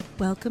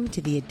Welcome to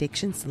the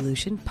Addiction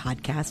Solution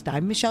Podcast.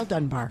 I'm Michelle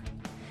Dunbar.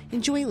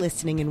 Enjoy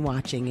listening and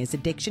watching as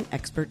addiction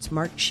experts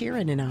Mark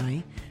Sheeran and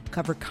I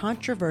cover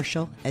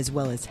controversial as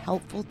well as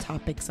helpful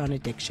topics on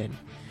addiction,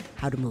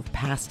 how to move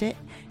past it,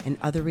 and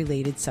other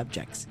related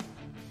subjects.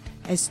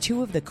 As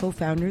two of the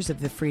co-founders of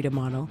the Freedom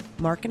Model,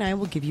 Mark and I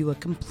will give you a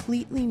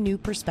completely new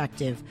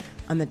perspective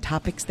on the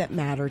topics that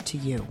matter to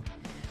you.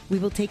 We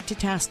will take to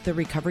task the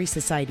Recovery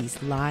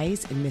Society's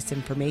lies and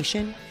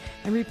misinformation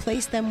and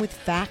replace them with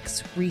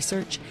facts,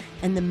 research,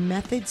 and the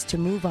methods to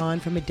move on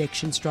from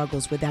addiction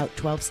struggles without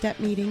 12-step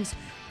meetings,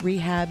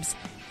 rehabs,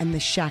 and the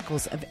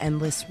shackles of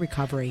endless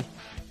recovery.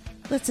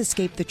 Let's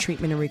escape the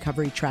treatment and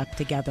recovery trap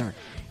together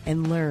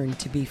and learn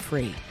to be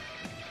free.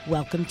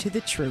 Welcome to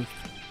the truth.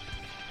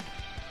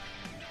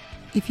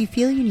 If you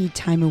feel you need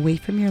time away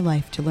from your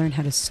life to learn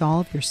how to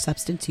solve your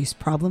substance use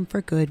problem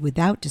for good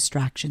without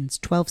distractions,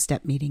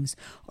 12-step meetings,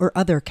 or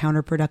other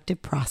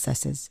counterproductive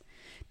processes,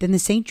 then the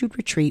St. Jude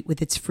Retreat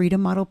with its Freedom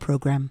Model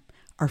program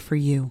are for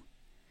you.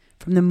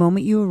 From the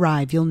moment you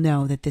arrive, you'll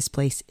know that this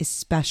place is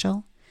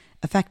special,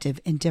 effective,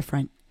 and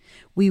different.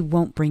 We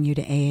won't bring you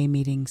to AA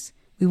meetings.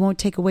 We won't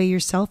take away your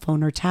cell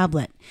phone or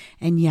tablet.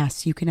 And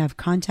yes, you can have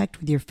contact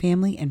with your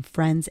family and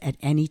friends at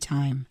any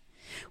time.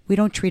 We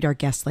don't treat our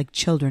guests like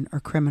children or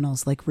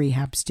criminals like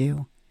rehabs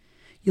do.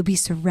 You'll be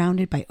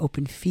surrounded by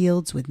open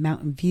fields with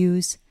mountain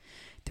views.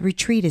 The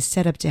retreat is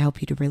set up to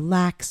help you to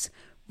relax,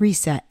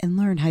 reset, and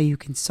learn how you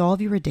can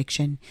solve your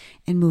addiction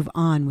and move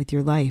on with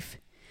your life.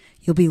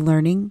 You'll be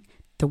learning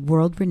the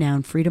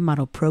world-renowned Freedom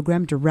Model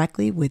program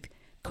directly with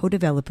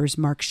co-developers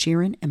Mark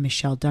Sheeran and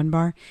Michelle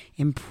Dunbar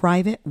in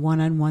private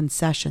one-on-one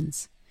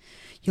sessions.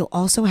 You'll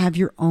also have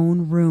your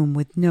own room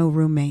with no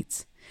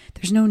roommates.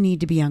 There's no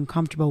need to be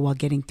uncomfortable while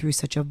getting through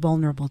such a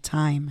vulnerable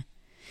time.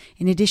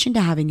 In addition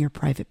to having your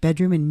private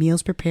bedroom and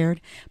meals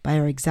prepared by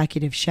our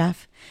executive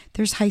chef,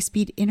 there's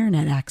high-speed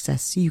internet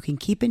access so you can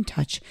keep in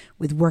touch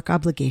with work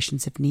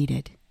obligations if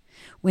needed.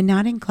 When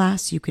not in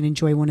class, you can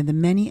enjoy one of the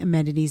many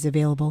amenities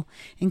available,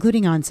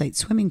 including on-site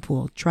swimming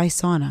pool, dry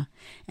sauna,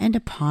 and a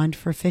pond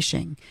for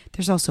fishing.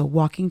 There's also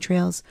walking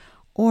trails,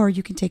 or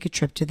you can take a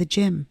trip to the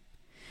gym.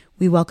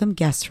 We welcome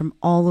guests from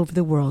all over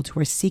the world who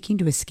are seeking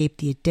to escape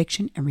the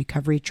addiction and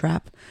recovery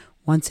trap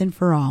once and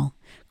for all.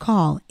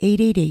 Call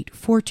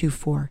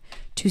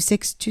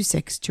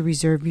 888-424-2626 to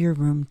reserve your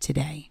room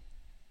today.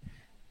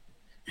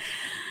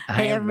 Hi,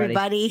 hey,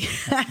 everybody.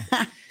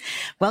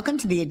 Welcome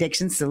to the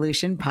Addiction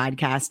Solution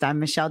Podcast. I'm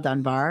Michelle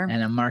Dunbar.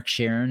 And I'm Mark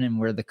Sheeran, and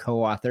we're the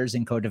co-authors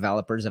and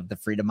co-developers of the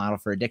Freedom Model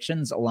for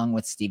Addictions, along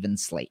with Stephen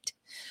Slate.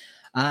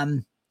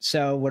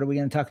 So what are we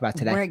going to talk about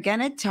today? We're going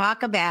to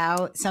talk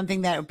about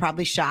something that would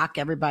probably shock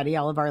everybody,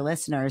 all of our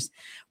listeners.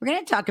 We're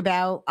going to talk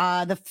about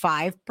the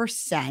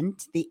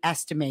 5%, the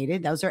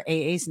estimated, those are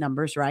AA's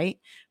numbers, right?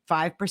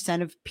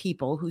 5% of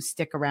people who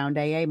stick around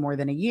AA more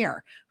than a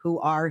year, who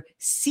are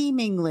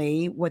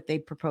seemingly what they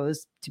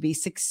propose to be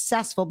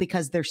successful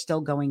because they're still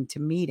going to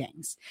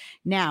meetings.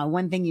 Now,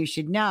 one thing you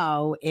should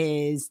know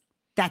is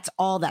that's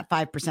all that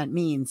 5%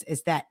 means,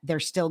 is that they're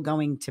still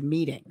going to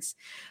meetings.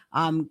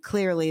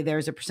 Clearly,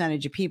 there's a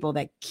percentage of people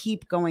that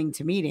keep going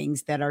to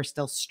meetings that are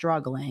still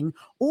struggling,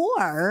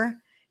 or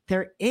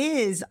there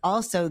is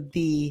also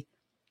the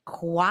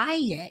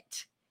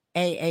quiet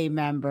AA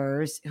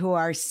members who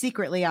are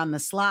secretly on the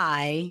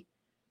sly,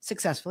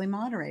 successfully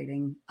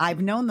moderating.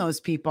 I've known those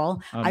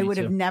people. I would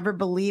have never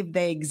believed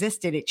they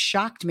existed. It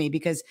shocked me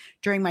because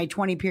during my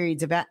 20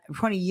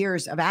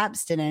 years of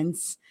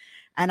abstinence,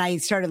 and I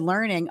started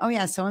learning, oh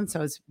yeah,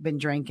 so-and-so's been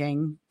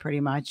drinking pretty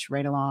much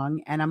right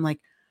along. And I'm like,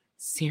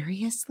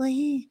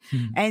 seriously?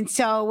 And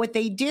so what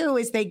they do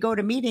is they go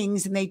to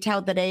meetings and they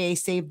tout that AA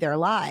saved their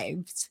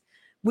lives,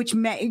 which,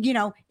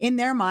 in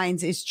their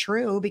minds is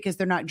true because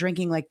they're not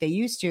drinking like they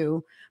used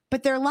to,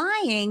 but they're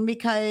lying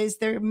because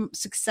they're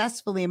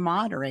successfully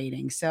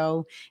moderating.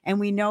 So, and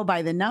we know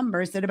by the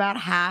numbers that about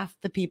half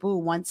the people who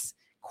once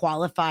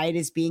qualified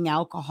as being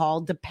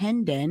alcohol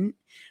dependent,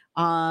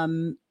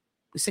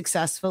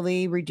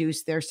 successfully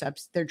reduce their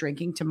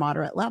drinking to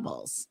moderate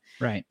levels.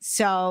 Right.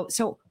 So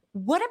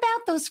what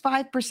about those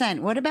 5%?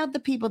 What about the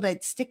people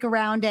that stick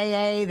around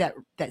AA that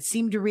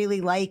seem to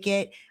really like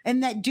it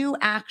and that do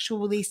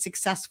actually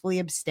successfully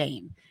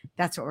abstain?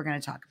 That's what we're going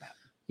to talk about.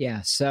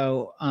 Yeah.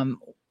 So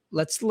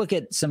let's look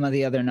at some of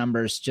the other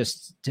numbers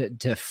just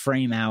to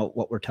frame out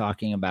what we're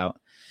talking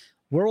about.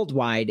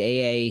 Worldwide,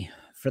 AA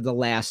for the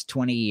last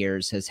 20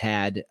 years has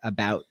had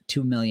about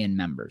 2 million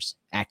members,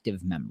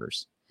 active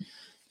members.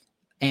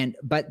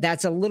 But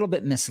that's a little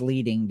bit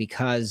misleading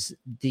because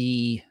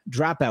the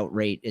dropout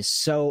rate is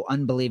so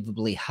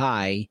unbelievably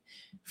high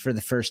for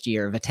the first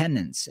year of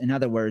attendance. In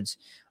other words,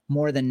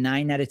 more than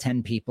 9 out of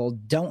 10 people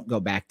don't go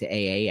back to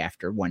AA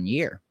after 1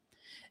 year.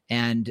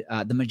 And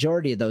the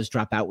majority of those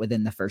drop out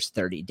within the first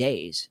 30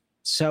 days.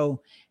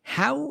 So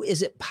how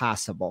is it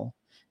possible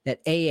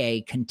that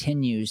AA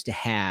continues to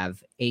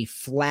have a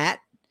flat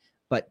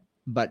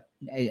but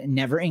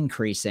never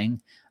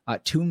increasing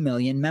 2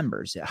 million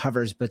members? It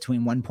hovers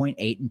between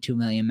 1.8 and 2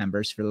 million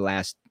members for the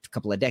last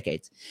couple of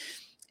decades.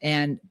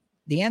 And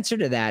the answer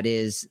to that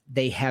is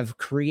they have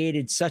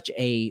created such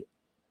a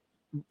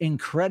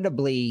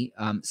incredibly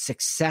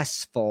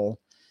successful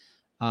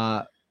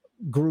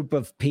group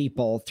of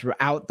people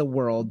throughout the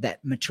world that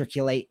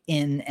matriculate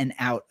in and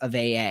out of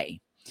AA.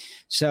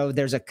 So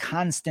there's a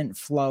constant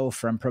flow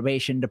from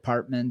probation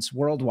departments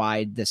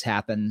worldwide. This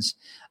happens,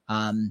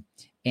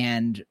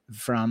 and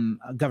from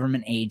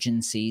government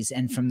agencies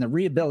and from the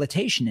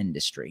rehabilitation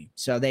industry.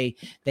 So they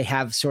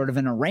have sort of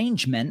an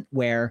arrangement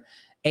where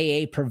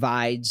AA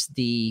provides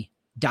the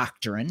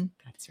doctrine,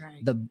 That's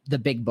right. the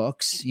big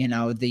books,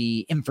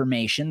 the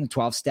information, the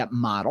 12-step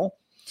model.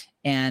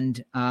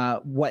 And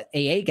what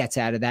AA gets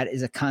out of that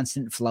is a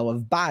constant flow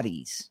of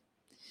bodies.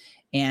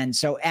 And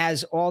so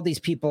as all these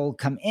people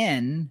come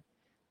in,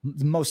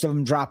 most of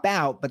them drop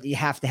out, but you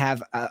have to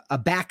have a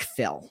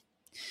backfill.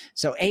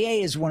 So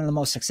AA is one of the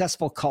most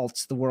successful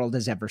cults the world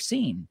has ever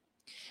seen.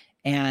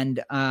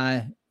 And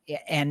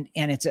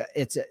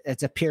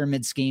it's a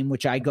pyramid scheme,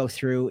 which I go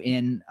through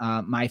in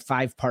my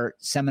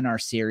 5-part seminar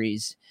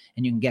series.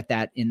 And you can get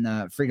that in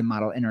the Freedom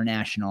Model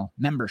International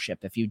membership.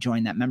 If you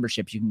join that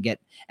membership, you can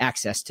get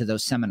access to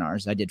those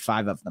seminars. I did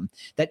 5 of them.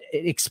 That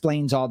it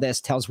explains all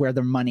this, tells where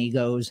the money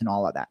goes and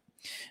all of that.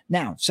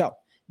 Now, so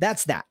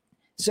that's that.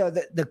 So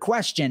the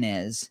question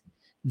is,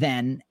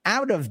 then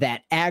out of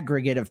that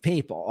aggregate of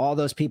people, all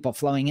those people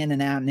flowing in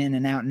and out and in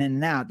and out and in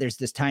and out, there's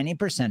this tiny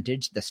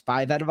percentage, this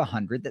 5 out of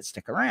 100 that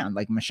stick around,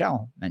 like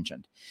Michelle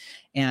mentioned.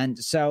 And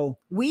so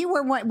we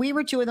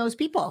were 2 of those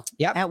people.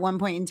 Yep. At one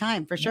point in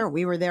time, for sure.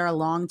 We were there a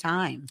long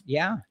time.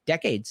 Yeah,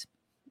 decades.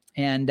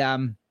 And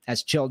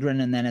as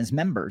children and then as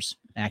members,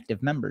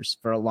 active members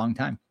for a long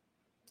time.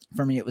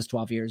 For me, it was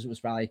 12 years. It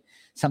was probably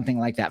something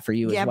like that for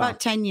you as well. Yeah, about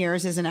 10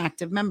 years as an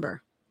active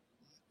member.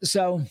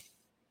 So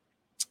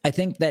I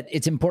think that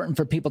it's important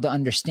for people to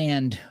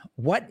understand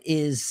what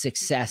is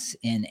success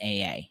in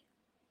AA,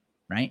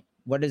 right?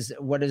 What does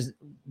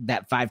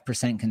that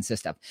 5%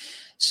 consist of?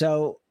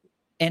 So,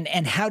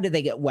 and how do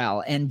they get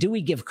well? And do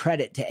we give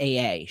credit to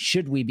AA?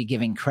 Should we be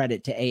giving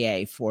credit to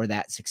AA for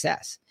that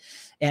success?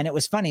 And it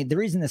was funny. The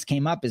reason this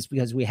came up is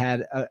because we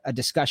had a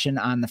discussion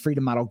on the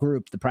Freedom Model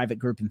group, the private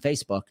group in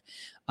Facebook,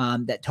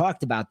 that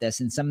talked about this.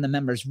 And some of the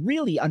members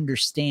really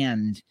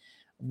understand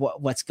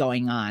what's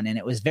going on. And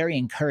it was very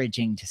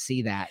encouraging to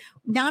see that.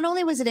 Not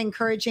only was it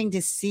encouraging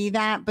to see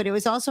that, but it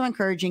was also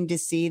encouraging to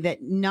see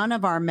that none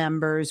of our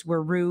members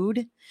were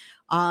rude,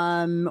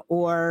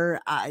 or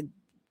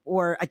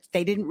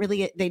they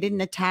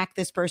didn't attack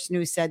this person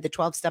who said the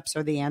 12 steps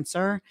are the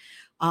answer.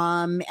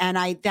 And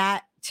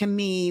that to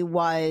me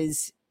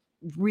was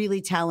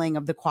really telling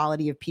of the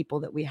quality of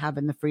people that we have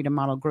in the Freedom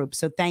Model group.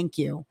 So thank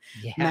you,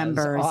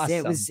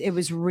 members. It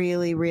was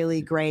really,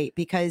 really great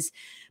because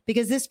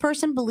this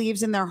person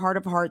believes in their heart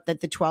of heart that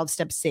the 12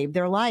 steps saved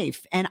their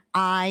life. And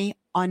I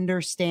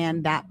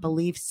understand that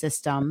belief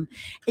system.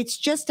 It's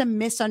just a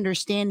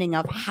misunderstanding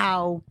of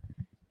how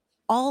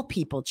all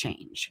people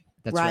change.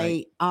 That's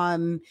right.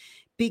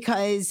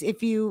 Because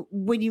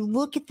when you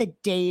look at the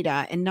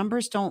data, and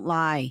numbers don't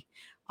lie,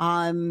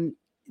 the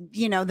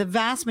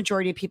vast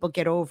majority of people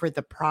get over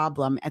the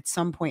problem at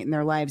some point in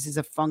their lives as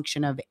a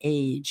function of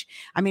age.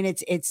 I mean,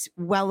 it's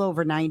well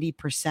over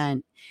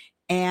 90%.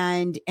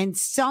 And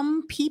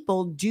some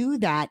people do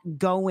that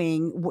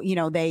going,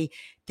 they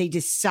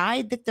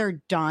decide that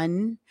they're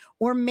done,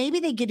 or maybe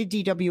they get a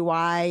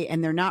DWI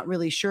and they're not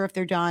really sure if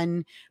they're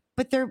done,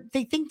 but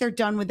they think they're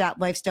done with that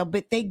lifestyle,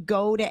 but they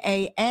go to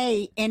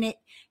AA and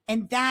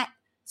that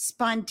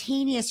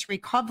spontaneous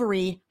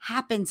recovery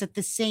happens at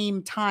the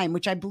same time,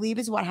 which I believe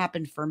is what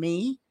happened for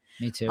me.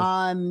 Me too.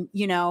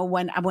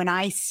 When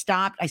I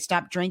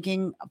stopped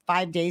drinking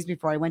 5 days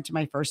before I went to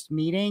my first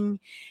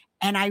meeting.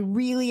 And I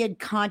really had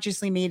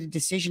consciously made a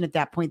decision at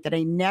that point that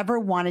I never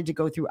wanted to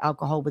go through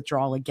alcohol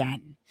withdrawal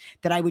again,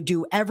 that I would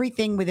do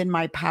everything within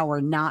my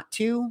power not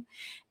to.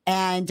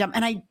 And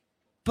I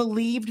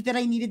believed that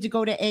I needed to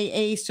go to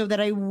AA so that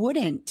I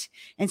wouldn't.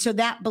 And so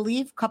that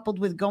belief, coupled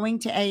with going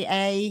to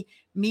AA,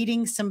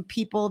 meeting some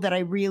people that I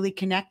really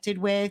connected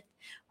with,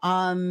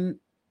 I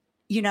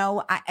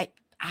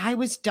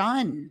was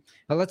done.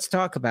 Well, let's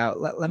talk about,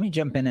 let me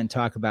jump in and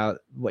talk about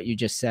what you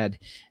just said.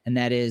 And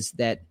that is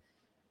that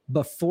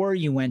before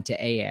you went to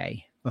AA,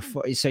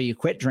 so you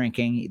quit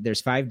drinking,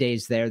 there's 5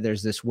 days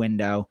there's this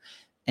window,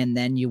 and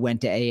then you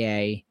went to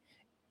AA.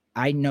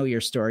 I know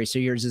your story. So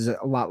yours is a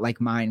lot like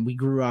mine. We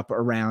grew up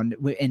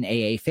in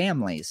AA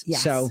families.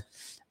 Yes. So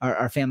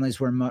our families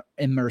were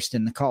immersed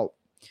in the cult.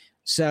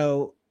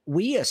 So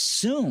we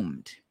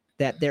assumed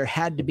that there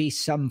had to be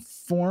some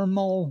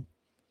formal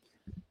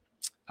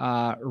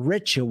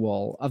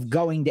ritual of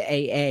going to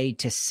AA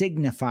to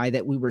signify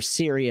that we were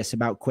serious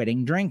about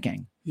quitting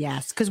drinking.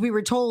 Yes, because we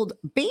were told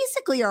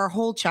basically our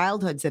whole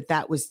childhoods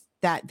that was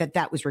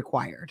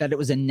required. That it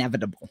was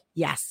inevitable.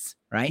 Yes.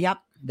 Right? Yep.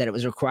 That it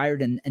was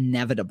required and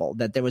inevitable,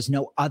 that there was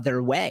no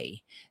other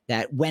way,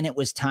 that when it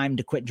was time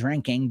to quit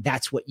drinking,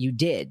 that's what you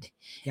did.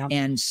 Yep.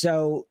 And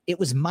so it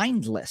was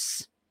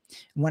mindless.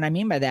 What I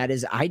mean by that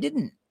is I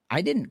didn't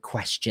I didn't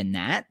question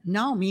that.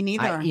 No, me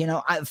neither.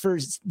 For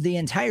the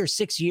entire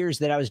 6 years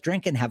that I was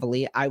drinking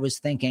heavily, I was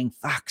thinking,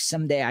 fuck,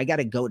 someday I got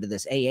to go to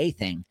this AA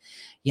thing.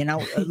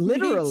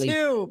 Literally, Me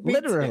too.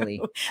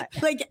 literally.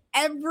 Like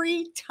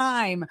every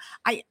time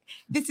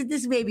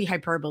this may be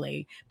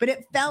hyperbole, but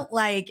it felt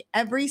like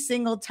every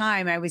single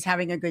time I was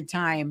having a good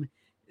time,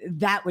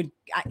 that would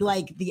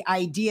like the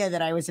idea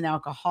that I was an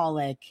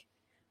alcoholic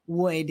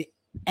would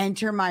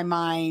enter my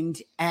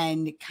mind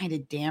and kind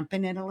of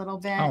dampen it a little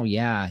bit. Oh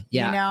yeah.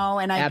 Yeah.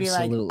 And I'd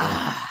absolutely.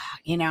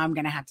 be like, I'm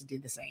going to have to do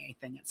this AA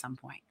thing at some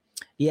point.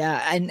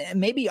 Yeah. And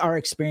maybe our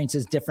experience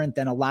is different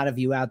than a lot of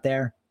you out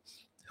there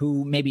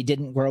who maybe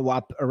didn't grow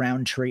up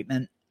around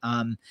treatment.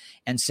 And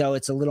so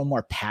it's a little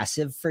more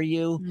passive for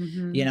you.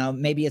 Mm-hmm.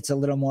 Maybe it's a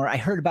little more, I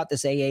heard about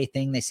this AA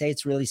thing. They say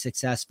it's really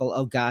successful.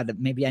 Oh God,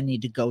 maybe I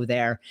need to go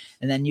there.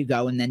 And then you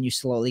go and then you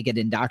slowly get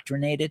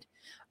indoctrinated.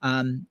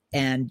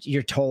 And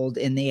you're told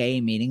in the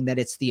AA meeting that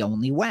it's the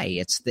only way.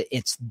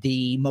 It's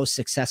the most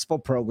successful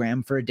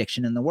program for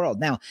addiction in the world.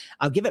 Now,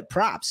 I'll give it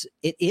props.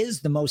 It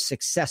is the most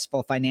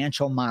successful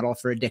financial model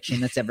for addiction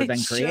that's ever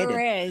been created.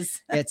 Sure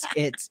is.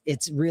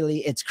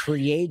 It's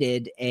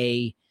created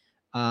a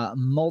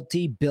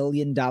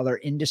multi-billion-dollar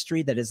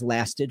industry that has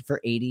lasted for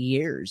 80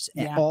 years,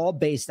 and all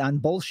based on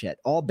bullshit,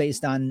 all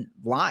based on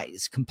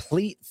lies,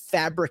 complete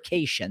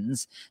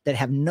fabrications that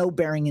have no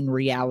bearing in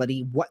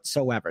reality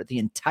whatsoever. The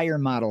entire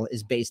model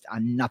is based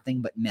on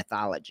nothing but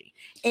mythology.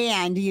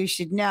 And you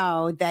should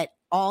know that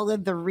all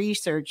of the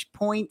research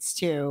points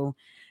to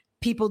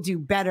people do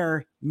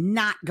better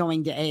not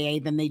going to AA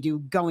than they do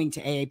going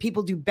to AA.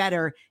 People do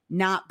better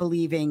not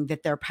believing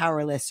that they're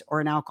powerless or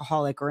an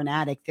alcoholic or an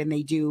addict than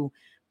they do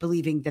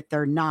believing that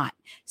they're not.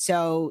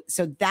 So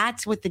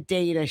that's what the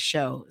data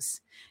shows.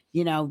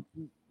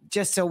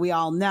 Just so we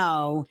all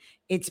know,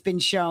 it's been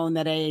shown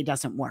that AA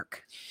doesn't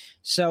work.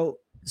 So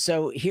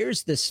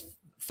here's this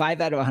 5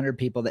 out of 100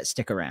 people that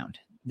stick around.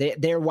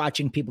 They're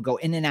watching people go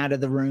in and out of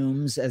the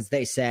rooms, as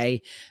they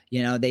say.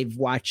 They've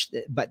watched,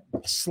 but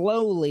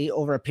slowly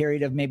over a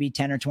period of maybe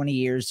 10 or 20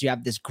 years, you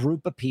have this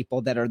group of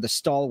people that are the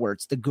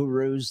stalwarts, the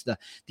gurus,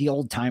 the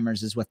old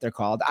timers is what they're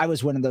called. I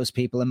was one of those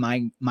people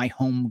in my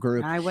home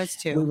group. I was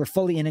too. We were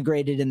fully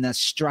integrated in the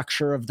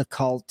structure of the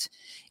cult,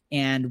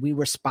 and we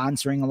were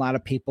sponsoring a lot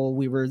of people.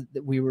 We were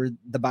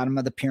the bottom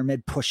of the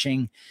pyramid,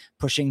 pushing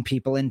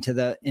people into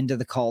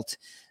the cult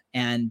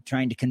and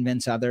trying to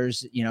convince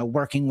others,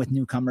 working with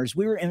newcomers.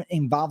 We were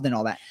involved in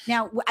all that.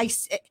 Now,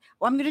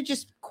 I'm going to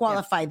just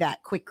qualify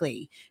that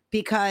quickly,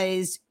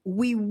 because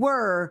we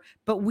were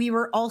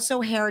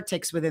also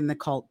heretics within the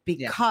cult,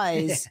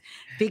 because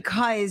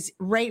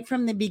right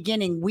from the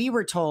beginning, we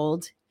were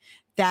told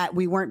that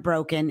we weren't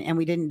broken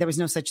and there was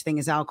no such thing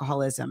as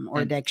alcoholism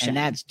or addiction. And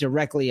that's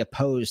directly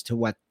opposed to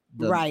what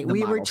the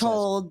we were model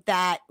told says.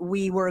 that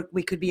we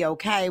could be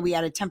okay. We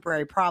had a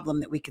temporary problem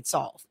that we could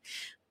solve.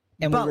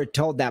 And we were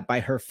told that by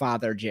her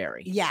father,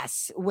 Jerry.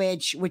 Yes,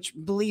 which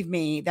believe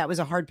me, that was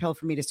a hard pill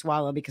for me to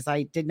swallow, because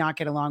I did not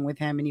get along with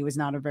him and he was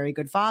not a very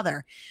good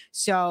father.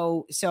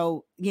 So,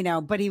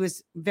 but he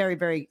was very,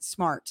 very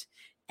smart,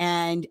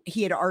 and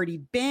he had already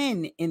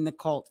been in the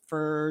cult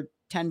for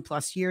 10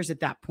 plus years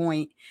at that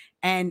point.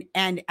 And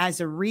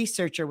as a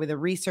researcher with a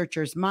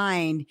researcher's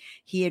mind,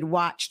 he had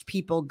watched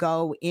people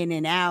go in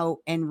and out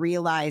and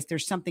realized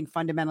there's something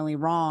fundamentally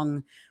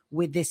wrong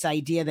with this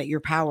idea that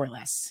you're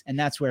powerless. And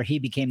that's where he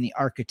became the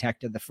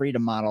architect of the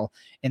freedom model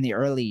in the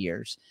early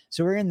years.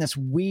 So we're in this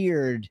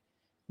weird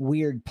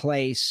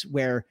place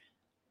where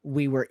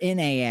we were in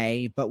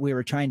AA, but we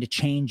were trying to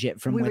change it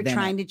from within. We were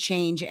trying to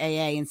change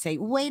AA and say,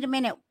 wait a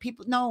minute,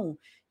 people, no,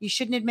 you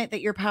shouldn't admit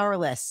that you're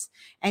powerless.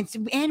 And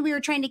we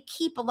were trying to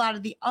keep a lot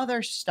of the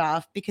other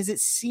stuff because it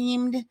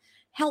seemed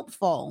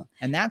helpful.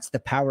 And that's the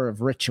power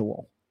of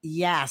ritual.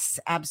 Yes,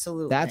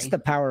 absolutely. That's the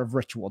power of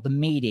ritual, the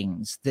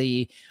meetings,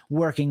 the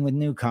working with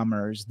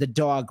newcomers, the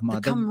dogma,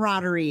 the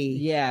camaraderie.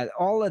 Yeah,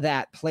 all of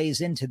that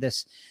plays into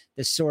this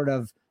sort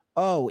of,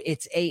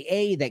 it's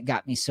AA that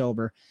got me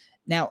sober.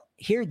 Now,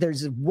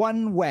 there's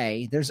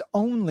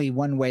only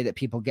one way that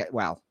people get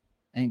well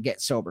and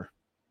get sober,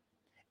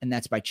 and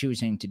that's by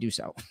choosing to do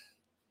so.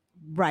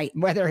 Right.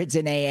 Whether it's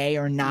in AA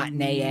or not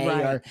in AA,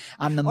 right, or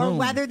on the moon. Or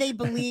whether they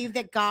believe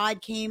that God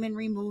came and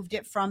removed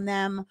it from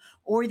them,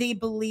 or they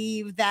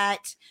believe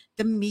that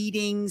the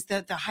meetings,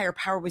 that the higher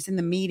power was in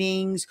the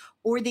meetings,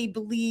 or they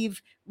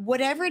believe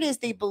whatever it is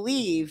they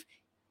believe,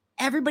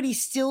 everybody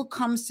still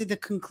comes to the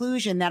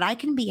conclusion that I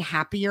can be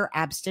happier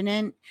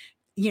abstinent.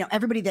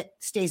 Everybody that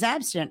stays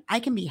abstinent, I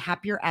can be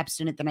happier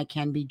abstinent than I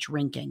can be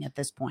drinking at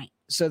this point.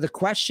 So the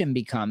question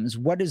becomes,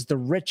 what is the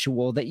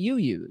ritual that you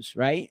use,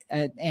 right?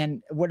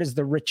 And what is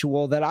the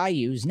ritual that I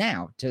use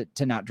now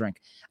to not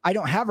drink? I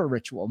don't have a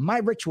ritual. My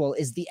ritual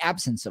is the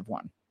absence of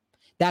one.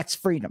 That's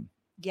freedom.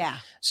 Yeah.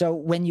 So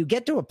when you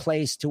get to a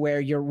place to where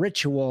your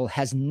ritual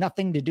has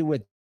nothing to do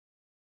with.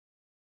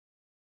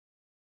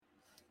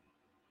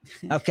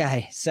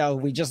 Okay, so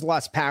we just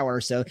lost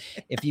power. So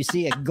if you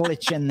see a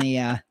glitch in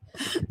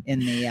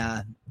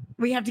the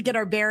We have to get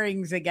our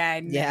bearings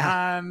again.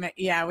 Yeah.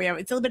 Yeah,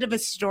 it's a little bit of a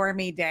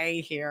stormy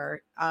day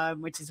here,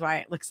 which is why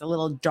it looks a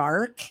little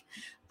dark.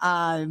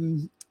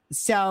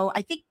 So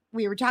I think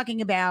we were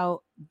talking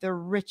about the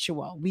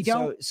ritual. We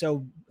don't.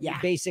 So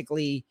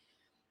basically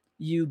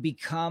you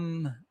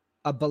become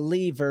a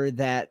believer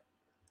that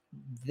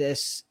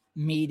this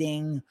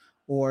meeting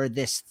or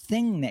this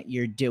thing that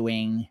you're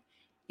doing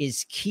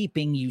is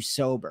keeping you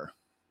sober.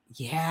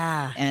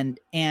 Yeah. And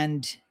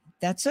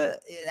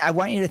I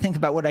want you to think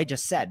about what I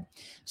just said.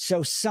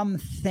 So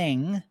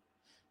something,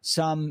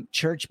 some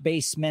church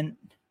basement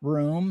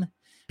room,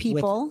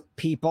 people with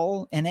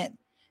people in it,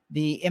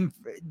 the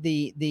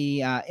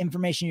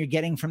information you're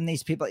getting from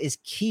these people is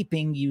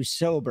keeping you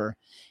sober,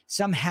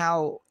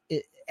 somehow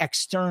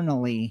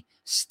externally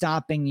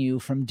stopping you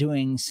from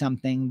doing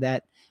something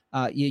that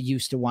you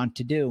used to want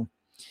to do.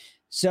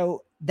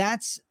 So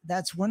that's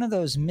one of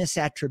those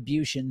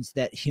misattributions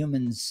that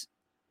humans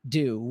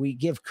do. We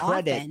give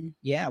credit. Often.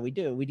 Yeah, we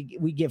do.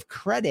 We give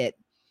credit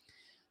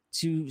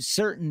to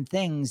certain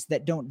things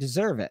that don't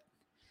deserve it.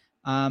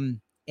 And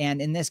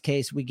in this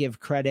case, we give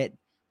credit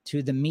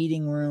to the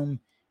meeting room,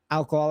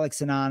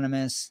 Alcoholics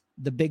Anonymous,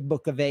 the Big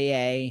Book of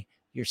AA,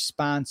 your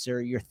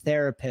sponsor, your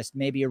therapist,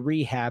 maybe a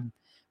rehab,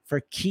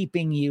 for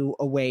keeping you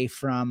away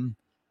from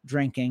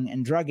drinking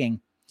and drugging.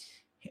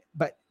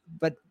 But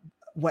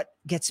what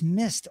gets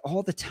missed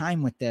all the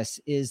time with this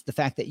is the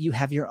fact that you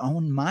have your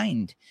own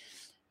mind.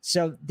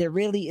 So there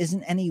really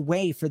isn't any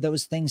way for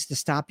those things to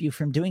stop you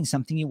from doing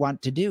something you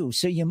want to do.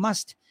 So you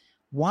must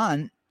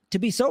want to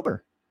be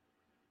sober.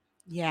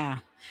 Yeah.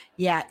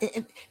 Yeah.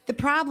 The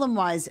problem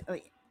was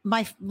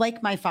my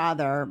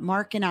father,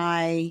 Mark, and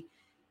I,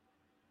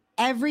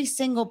 every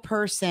single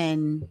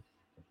person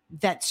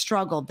that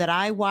struggled that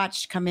I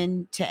watched come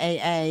into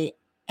AA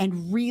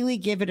and really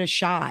give it a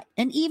shot.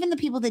 And even the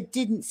people that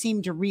didn't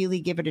seem to really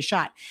give it a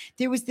shot,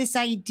 there was this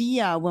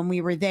idea when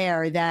we were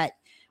there that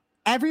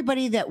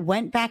everybody that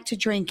went back to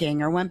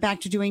drinking or went back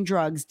to doing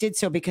drugs did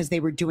so because they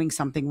were doing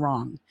something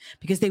wrong,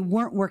 because they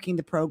weren't working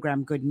the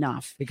program good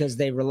enough. Because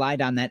they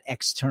relied on that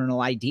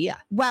external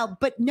idea. Well,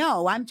 but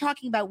no, I'm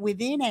talking about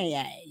within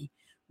AA.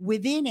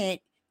 Within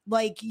it,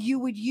 like you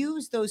would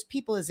use those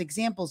people as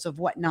examples of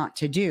what not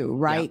to do,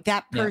 right? Yeah.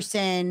 That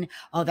person,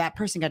 that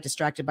person got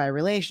distracted by a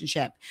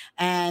relationship,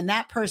 and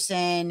that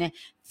person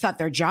thought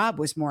their job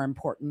was more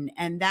important,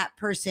 and that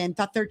person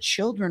thought their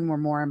children were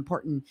more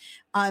important.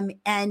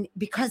 And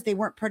because they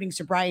weren't putting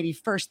sobriety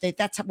first,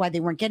 that's why they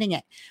weren't getting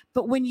it.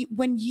 But when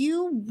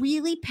you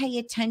really pay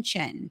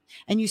attention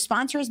and you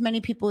sponsor as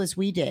many people as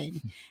we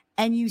did,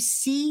 and you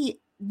see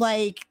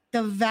like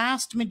the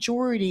vast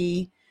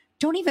majority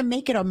don't even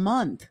make it a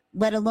month,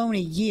 let alone a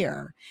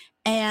year.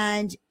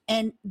 And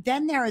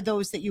then there are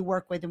those that you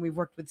work with, and we've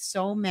worked with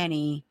so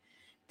many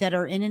that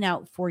are in and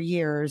out for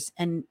years,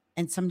 and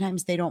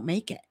sometimes they don't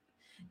make it.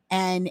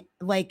 And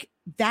like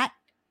that,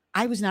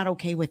 I was not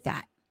okay with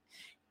that.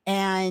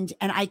 And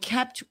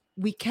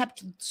we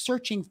kept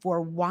searching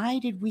for, why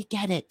did we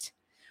get it?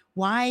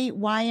 Why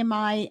am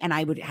I? And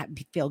I would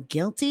feel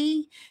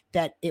guilty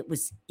that it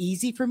was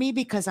easy for me,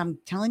 because I'm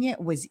telling you, it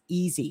was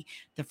easy.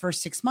 The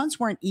first 6 months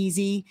weren't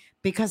easy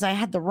because I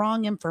had the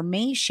wrong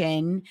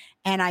information,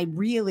 and I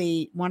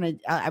really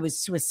wanted, I was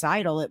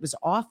suicidal. It was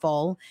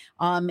awful.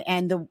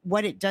 And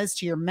what it does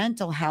to your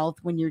mental health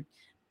when you're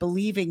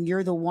believing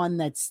you're the one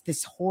that's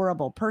this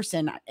horrible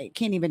person, I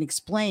can't even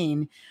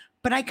explain.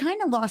 But I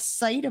kind of lost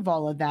sight of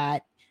all of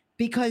that,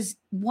 because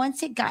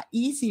once it got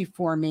easy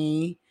for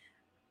me,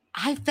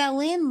 I fell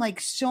in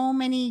like so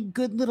many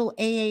good little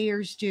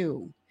AAers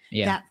do.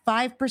 Yeah. That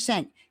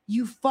 5%,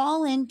 you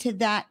fall into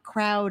that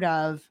crowd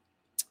of,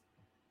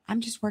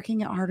 I'm just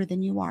working it harder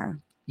than you are.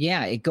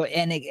 Yeah,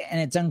 and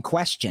it's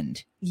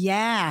unquestioned.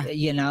 Yeah.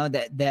 You know,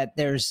 that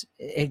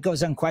it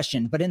goes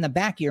unquestioned. But in the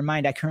back of your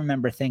mind, I can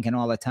remember thinking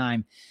all the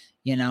time,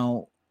 you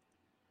know,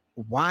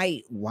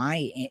 why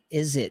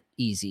is it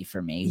easy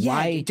for me? Yeah.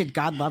 Why did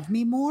God love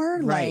me more?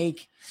 Right.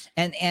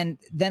 Like, and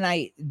then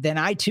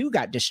I too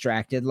got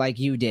distracted like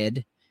you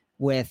did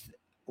with,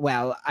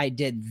 well, I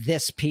did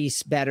this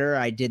piece better.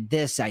 I did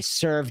this. I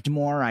served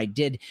more. I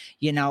did,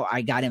 you know,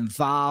 I got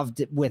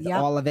involved with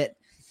all of it.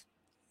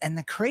 And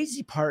the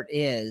crazy part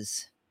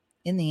is,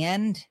 in the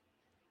end,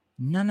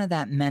 none of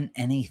that meant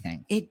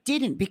anything. It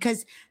didn't,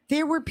 because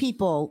there were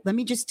people, let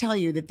me just tell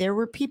you that there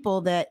were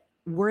people that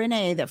were in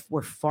AA that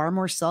were far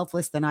more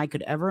selfless than I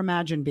could ever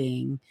imagine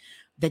being,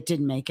 that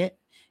didn't make it.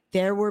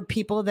 There were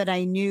people that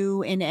I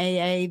knew in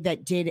AA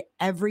that did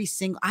I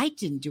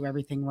didn't do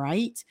everything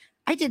right.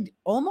 I did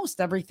almost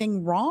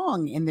everything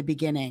wrong in the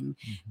beginning.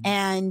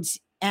 Mm-hmm.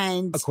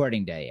 And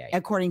according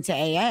to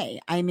AA.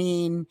 I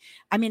mean,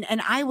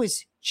 and I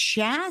was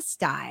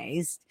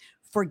chastised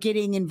for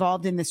getting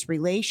involved in this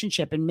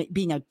relationship and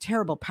being a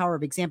terrible power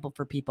of example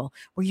for people,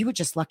 where you were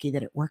just lucky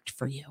that it worked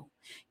for you,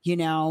 you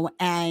know?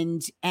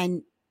 And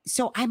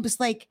so I was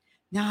like,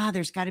 nah,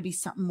 there's got to be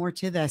something more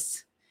to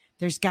this.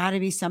 There's got to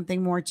be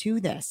something more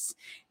to this.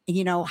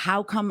 You know,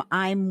 how come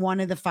I'm one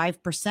of the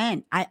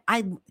 5%?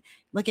 I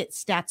look at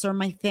stats are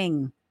my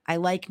thing. I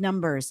like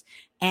numbers.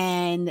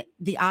 And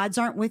the odds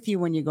aren't with you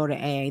when you go to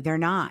AA. They're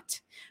not.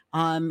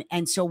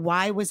 And so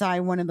why was I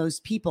one of those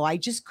people? I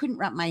just couldn't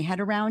wrap my head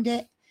around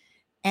it.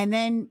 And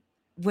then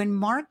when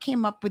Mark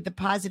came up with the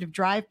positive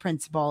drive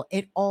principle,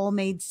 it all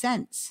made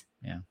sense.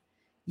 Yeah.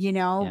 You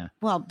know,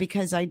 well,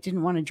 because I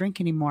didn't want to drink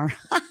anymore.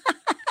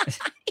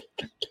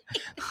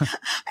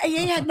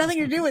 It had nothing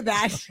to do with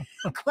that,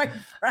 quite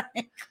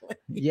frankly.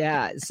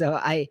 Yeah. So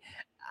I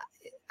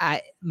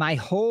my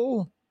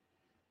whole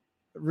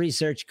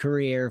research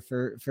career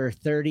for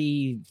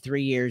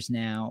 33 years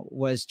now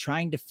was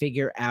trying to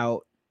figure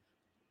out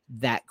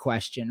that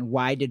question.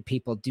 Why did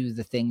people do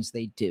the things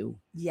they do?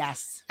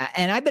 Yes.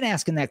 And I've been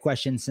asking that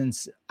question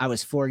since I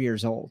was 4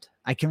 years old.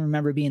 I can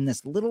remember being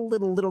this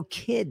little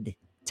kid,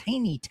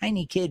 tiny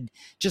kid,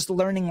 just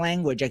learning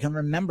language. I can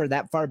remember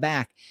that far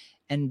back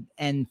and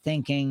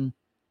thinking,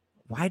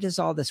 why does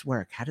all this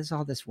work? How does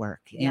all this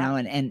work? You know,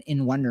 and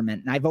in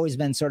wonderment. And I've always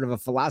been sort of a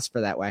philosopher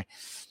that way.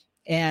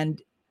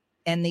 And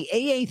the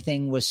AA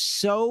thing was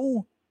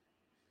so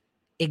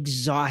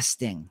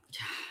exhausting.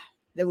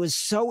 It was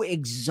so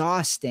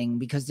exhausting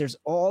because there's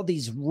all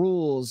these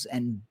rules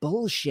and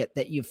bullshit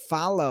that you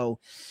follow,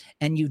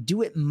 and you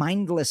do it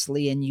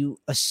mindlessly, and you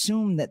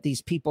assume that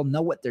these people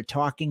know what they're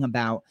talking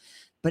about,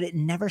 but it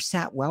never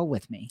sat well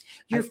with me.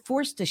 You're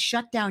forced to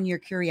shut down your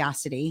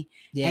curiosity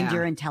and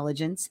your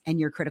intelligence and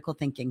your critical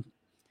thinking.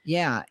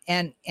 Yeah.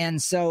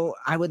 And so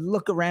I would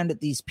look around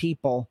at these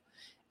people,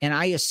 and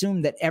I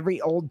assumed that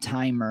every old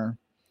timer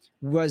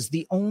was were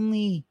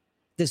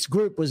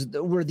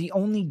the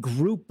only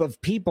group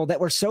of people that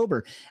were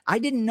sober. I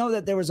didn't know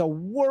that there was a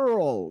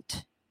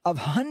world of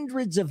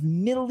hundreds of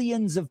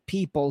millions of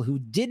people who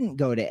didn't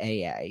go to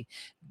AA,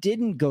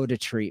 didn't go to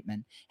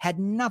treatment, had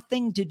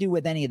nothing to do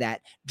with any of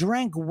that,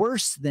 drank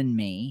worse than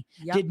me,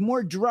 did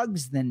more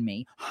drugs than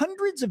me,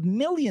 hundreds of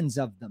millions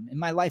of them in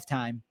my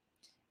lifetime.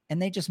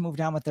 And they just moved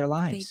on with their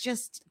lives.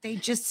 They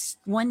just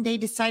one day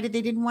decided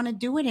they didn't want to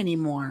do it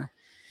anymore.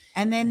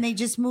 And then they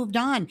just moved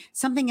on.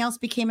 Something else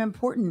became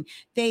important.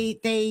 They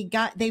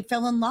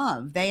fell in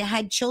love. They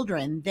had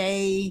children.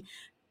 They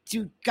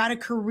got a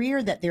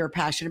career that they were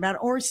passionate about.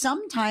 Or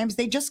sometimes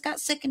they just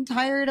got sick and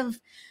tired of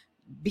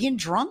being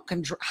drunk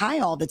and high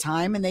all the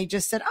time. And they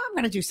just said, oh, I'm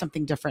going to do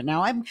something different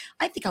now. I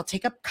think I'll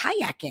take up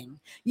kayaking.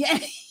 Yeah.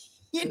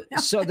 You know?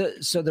 So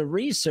the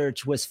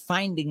research was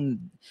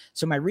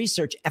my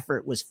research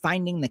effort was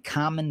finding the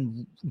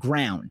common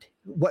ground.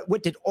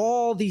 What did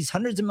all these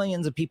hundreds of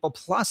millions of people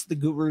plus the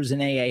gurus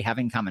in AA have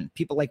in common?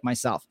 People like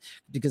myself,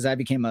 because I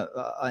became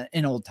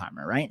an old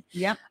timer, right?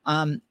 Yeah.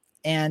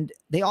 And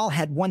they all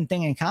had one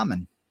thing in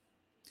common,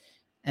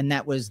 and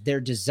that was their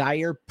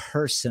desire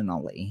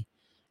personally,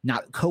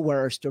 not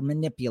coerced or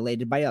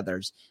manipulated by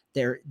others.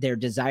 Their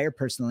desire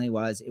personally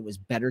it was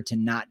better to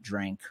not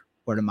drink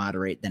or to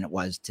moderate than it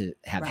was to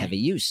have heavy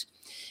use.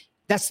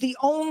 That's the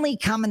only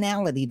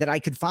commonality that I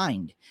could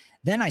find.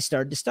 Then I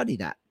started to study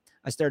that.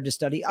 I started to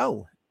study,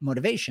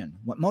 motivation.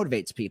 What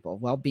motivates people?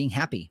 Well, being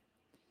happy.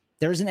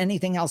 There isn't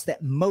anything else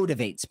that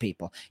motivates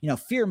people. You know,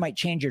 fear might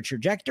change your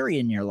trajectory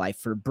in your life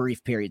for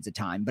brief periods of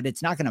time, but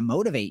it's not going to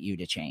motivate you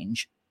to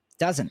change. It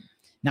doesn't.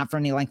 Not for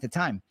any length of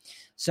time.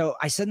 So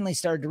I suddenly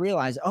started to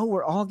realize,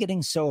 we're all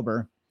getting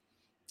sober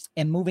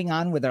and moving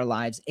on with our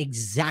lives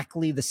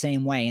exactly the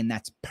same way. And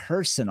that's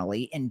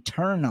personally,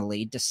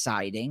 internally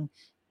deciding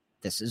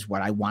this is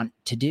what I want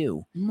to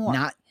do.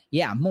 More.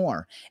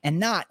 More. And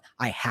not,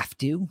 I have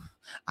to,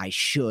 I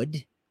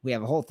should. We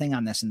have a whole thing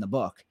on this in the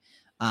book,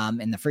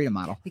 in the Freedom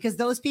Model. Because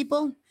those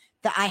people,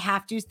 the I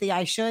have to's, the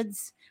I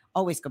shoulds,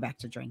 always go back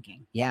to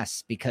drinking.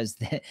 Yes, because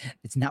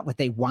it's not what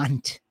they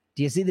want.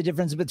 Do you see the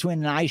difference between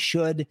an I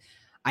should,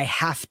 I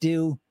have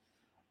to,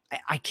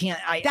 I can't.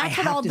 That's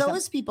what all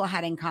those people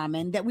had in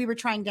common that we were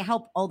trying to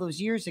help all those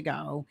years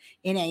ago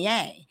in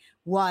AA.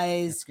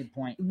 That's a good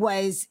point.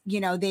 Was,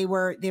 they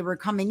were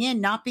coming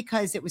in not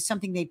because it was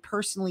something they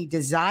personally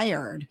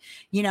desired.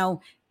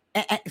 Bill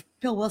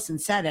Wilson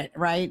said it,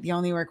 right? The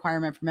only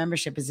requirement for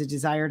membership is a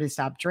desire to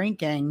stop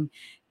drinking,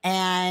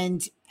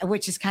 and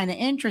which is kind of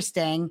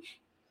interesting.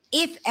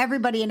 If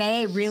everybody in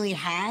AA really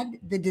had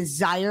the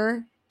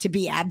desire to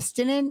be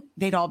abstinent,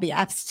 they'd all be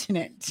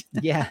abstinent.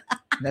 Yeah,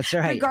 that's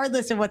right.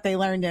 Regardless of what they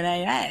learned in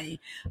AA.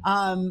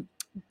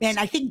 And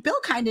I think Bill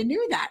kind of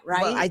knew that,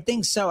 right? Well, I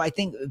think so. I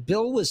think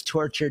Bill was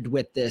tortured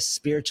with this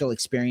spiritual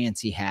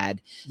experience he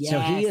had. Yes. So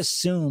he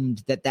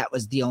assumed that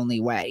was the only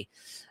way.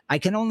 I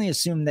can only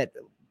assume that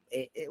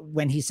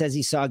when he says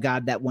he saw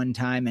God that one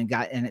time and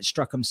it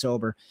struck him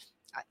sober,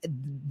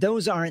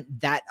 those aren't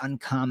that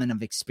uncommon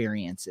of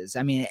experiences.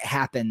 I mean, it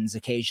happens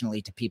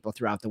occasionally to people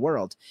throughout the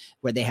world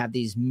where they have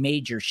these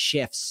major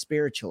shifts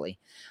spiritually.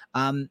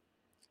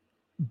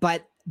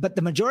 But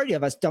the majority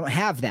of us don't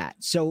have that.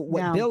 So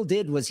what Bill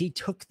did was he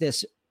took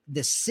this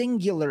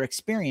singular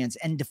experience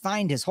and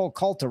defined his whole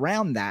cult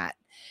around that.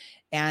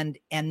 And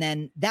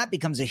then that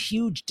becomes a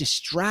huge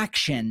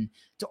distraction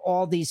to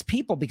all these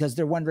people because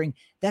they're wondering,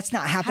 that's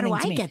not happening to me.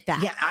 How do I get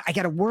that? Yeah, I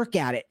got to work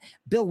at it.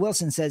 Bill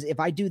Wilson says, if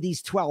I do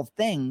these 12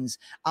 things,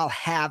 I'll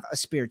have a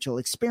spiritual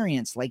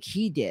experience like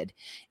he did.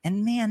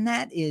 And man,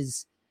 that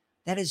is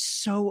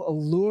so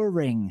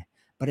alluring,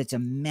 but it's a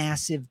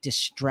massive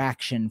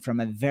distraction from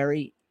a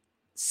very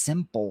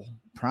simple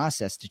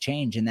process to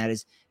change. And that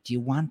is, do you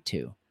want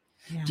to?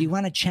 Yeah. Do you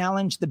want to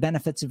challenge the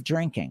benefits of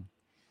drinking?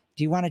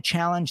 Do you want to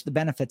challenge the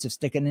benefits of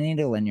sticking a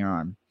needle in your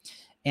arm?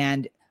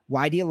 And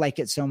why do you like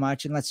it so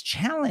much? And let's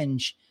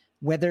challenge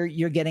whether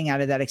you're getting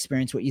out of that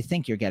experience what you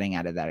think you're getting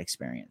out of that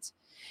experience.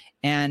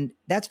 And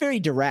that's very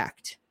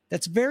direct.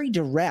 That's very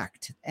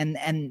direct. And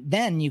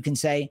then you can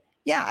say,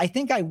 yeah, I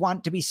think I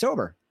want to be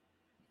sober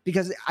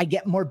because I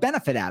get more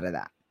benefit out of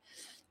that.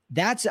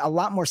 That's a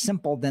lot more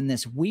simple than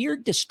this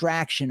weird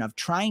distraction of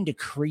trying to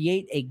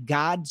create a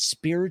God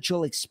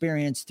spiritual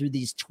experience through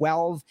these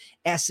 12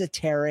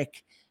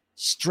 esoteric,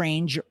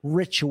 strange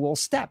ritual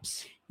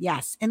steps.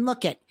 Yes. And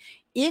look at,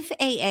 if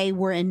AA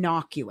were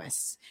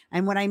innocuous,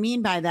 and what I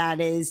mean by that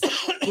is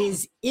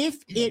if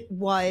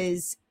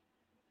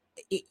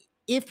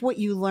what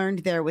you learned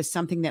there was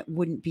something that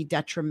wouldn't be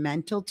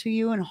detrimental to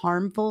you and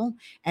harmful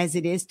as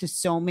it is to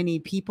so many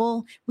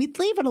people, we'd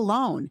leave it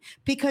alone.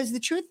 Because the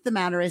truth of the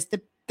matter is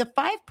the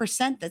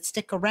 5% that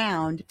stick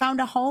around found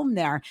a home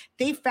there.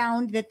 They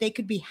found that they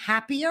could be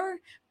happier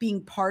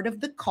being part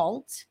of the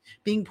cult,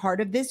 being part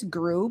of this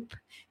group,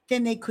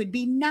 than they could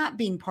be not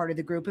being part of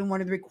the group. And one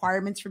of the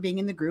requirements for being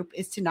in the group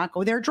is to not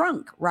go there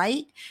drunk,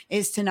 right?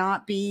 Is to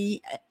not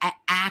be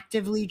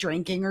actively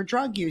drinking or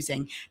drug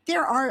using.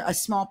 There are a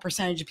small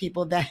percentage of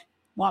people that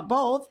want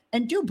both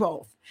and do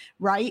both,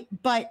 right?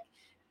 But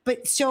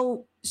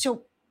so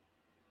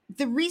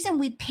the reason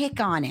we pick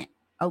on it,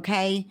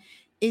 okay,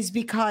 is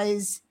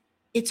because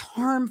it's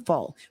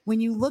harmful. When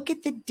you look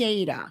at the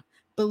data,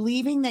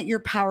 believing that you're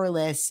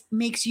powerless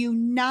makes you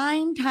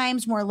 9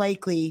 times more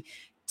likely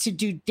to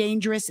do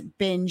dangerous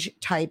binge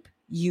type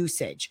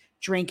usage,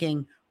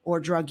 drinking or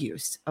drug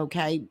use.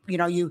 Okay.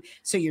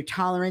 So your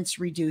tolerance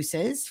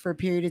reduces for a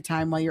period of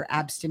time while you're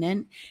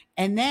abstinent.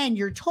 And then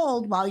you're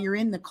told while you're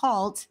in the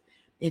cult,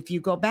 if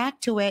you go back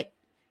to it,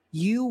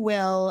 you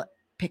will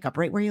pick up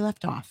right where you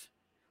left off.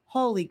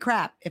 Holy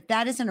crap. If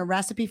that isn't a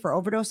recipe for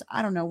overdose,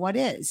 I don't know what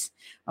is.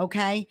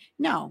 Okay.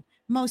 No,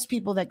 most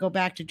people that go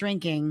back to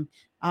drinking,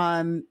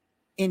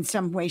 in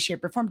some way,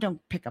 shape, or form,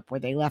 don't pick up where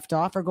they left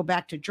off or go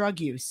back to drug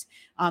use.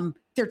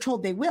 They're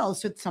told they will,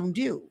 so some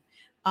do.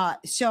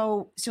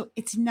 So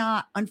it's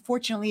not,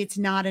 unfortunately, it's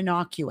not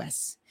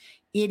innocuous.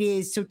 It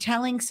is, so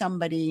telling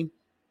somebody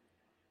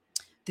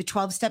the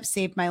 12 steps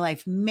saved my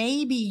life,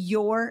 maybe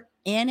your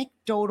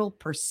anecdotal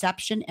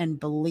perception and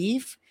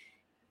belief,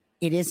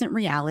 it isn't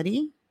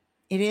reality.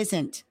 It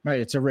isn't. Right,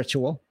 it's a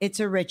ritual.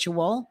 It's a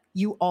ritual.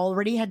 You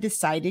already had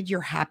decided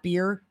you're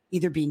happier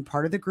either being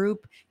part of the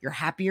group, you're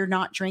happier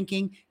not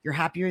drinking, you're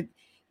happier,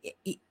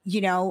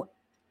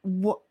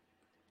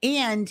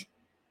 and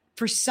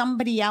for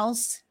somebody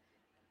else,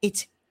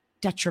 it's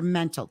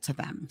detrimental to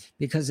them.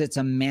 Because it's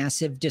a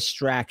massive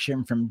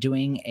distraction from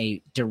doing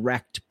a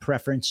direct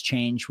preference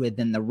change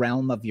within the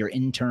realm of your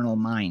internal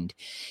mind.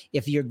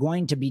 If you're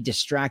going to be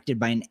distracted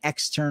by an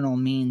external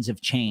means of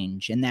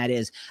change, and that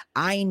is,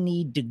 I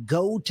need to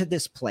go to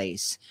this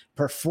place,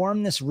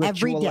 perform this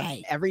ritual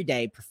every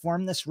day,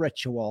 perform this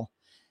ritual,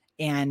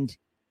 and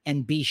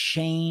be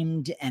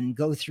shamed and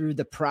go through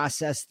the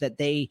process that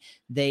they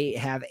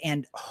have,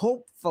 and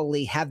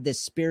hopefully have this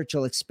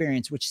spiritual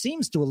experience, which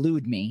seems to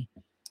elude me,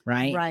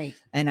 right?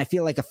 And I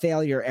feel like a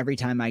failure every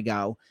time I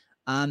go.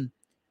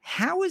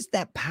 How is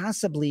that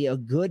possibly a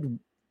good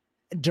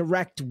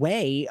direct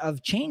way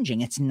of changing?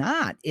 It's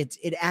not.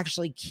 It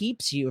actually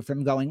keeps you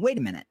from going, wait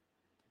a minute,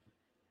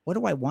 what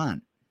do I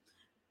want?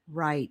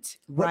 Right.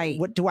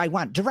 What do I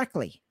want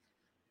directly?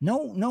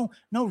 No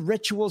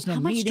rituals, no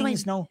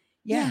meetings, no.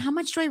 Yeah. How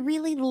much do I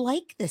really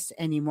like this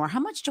anymore? How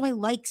much do I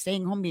like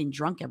staying home being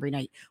drunk every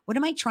night? What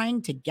am I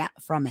trying to get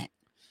from it?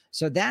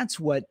 So that's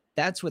what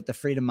the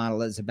freedom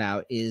model is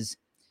about, is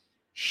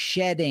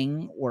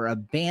shedding or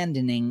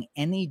abandoning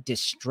any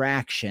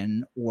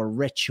distraction or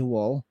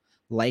ritual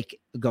like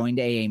going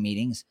to AA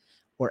meetings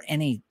or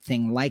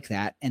anything like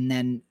that, and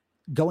then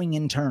going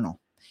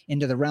internal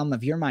into the realm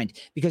of your mind,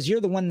 because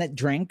you're the one that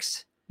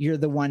drinks. You're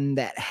the one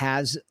that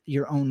has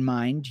your own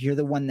mind. You're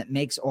the one that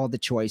makes all the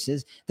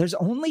choices. There's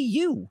only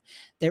you.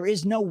 There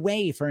is no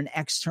way for an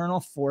external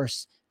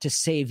force to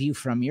save you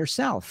from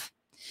yourself.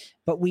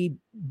 But we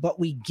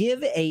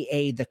give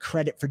AA the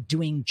credit for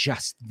doing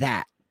just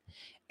that.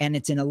 And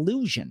it's an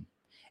illusion.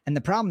 And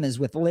the problem is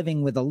with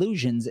living with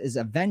illusions is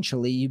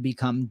eventually you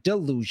become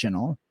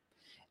delusional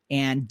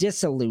and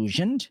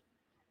disillusioned,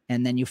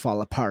 and then you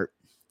fall apart.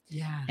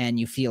 Yeah. And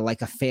you feel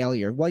like a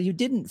failure. Well, you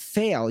didn't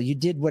fail. You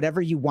did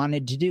whatever you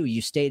wanted to do. You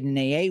stayed in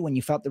AA when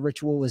you felt the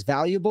ritual was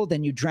valuable.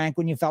 Then you drank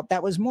when you felt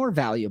that was more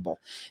valuable.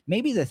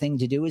 Maybe the thing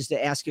to do is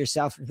to ask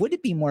yourself, would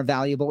it be more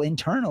valuable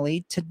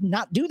internally to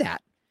not do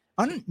that,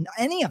 on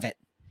any of it,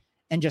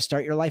 and just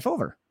start your life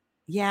over?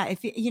 Yeah,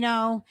 if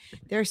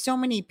there are so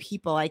many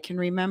people. I can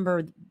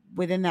remember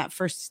within that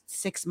first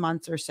 6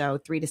 months or so,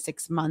 3 to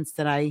 6 months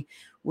that I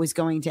was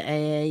going to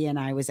AA and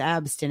I was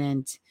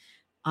abstinent.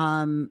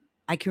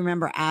 I can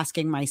remember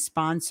asking my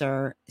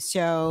sponsor,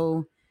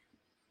 so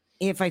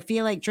if I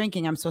feel like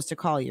drinking, I'm supposed to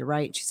call you,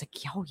 right? She's like,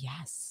 oh,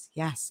 yes,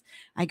 yes.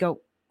 I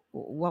go,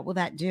 what will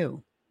that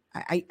do?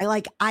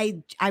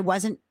 I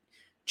wasn't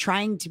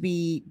trying to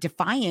be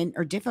defiant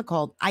or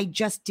difficult. I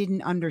just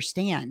didn't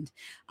understand.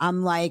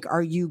 I'm like,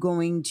 are you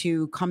going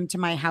to come to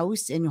my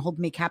house and hold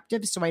me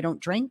captive so I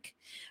don't drink?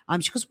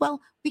 She goes,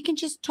 well, we can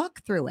just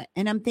talk through it.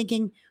 And I'm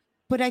thinking,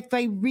 but if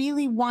I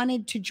really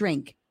wanted to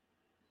drink,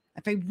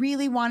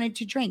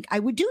 I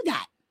would do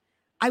that.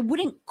 I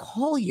wouldn't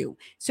call you.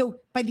 So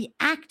by the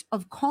act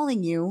of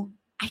calling you,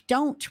 I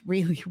don't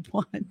really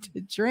want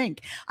to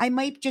drink. I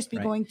might just be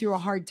going through a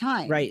hard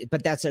time. Right.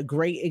 But that's a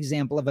great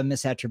example of a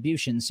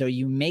misattribution. So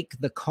you make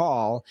the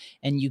call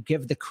and you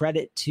give the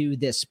credit to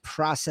this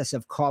process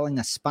of calling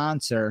a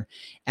sponsor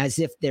as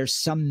if there's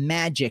some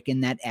magic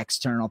in that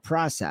external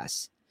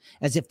process,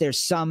 as if there's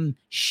some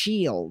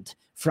shield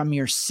from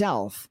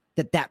yourself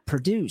that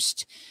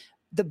produced.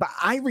 The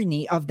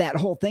irony of that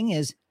whole thing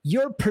is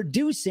you're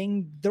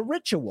producing the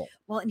ritual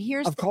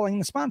calling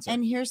the sponsor.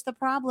 And here's the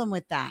problem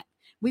with that.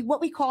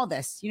 We call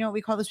this,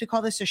 we call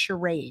this a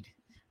charade.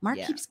 Mark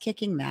keeps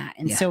kicking that.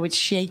 And so it's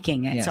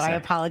shaking it. So sorry. I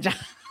apologize.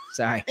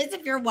 Sorry. As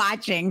if you're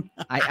watching.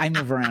 I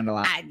move around a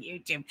lot. On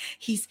YouTube.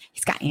 He's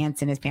got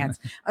ants in his pants.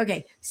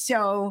 Okay.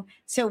 So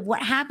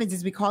what happens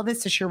is we call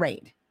this a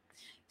charade.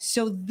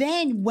 So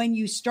then when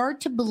you start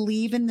to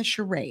believe in the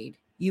charade,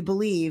 you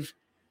believe,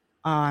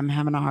 oh, I'm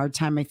having a hard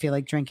time. I feel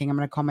like drinking. I'm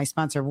going to call my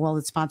sponsor. Well,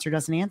 the sponsor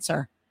doesn't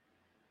answer.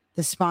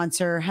 The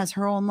sponsor has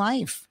her own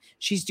life.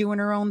 She's doing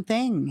her own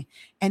thing.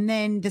 And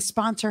then the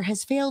sponsor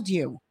has failed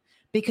you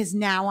because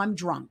now I'm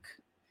drunk.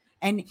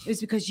 And it was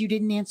because you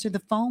didn't answer the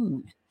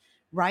phone,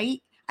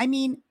 right? I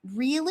mean,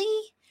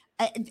 really?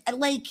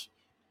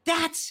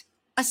 That's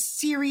a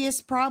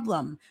serious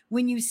problem.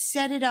 When you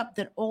set it up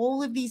that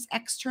all of these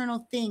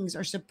external things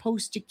are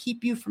supposed to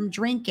keep you from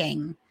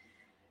drinking,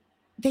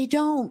 they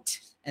don't.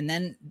 And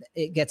then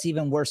it gets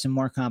even worse and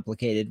more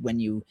complicated when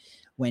you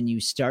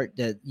start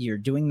you're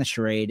doing the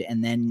charade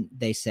and then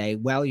they say,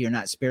 well, you're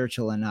not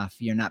spiritual enough.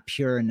 You're not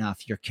pure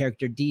enough. Your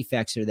character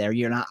defects are there.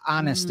 You're not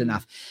honest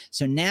enough.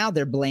 So now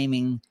they're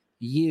blaming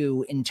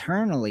you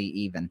internally,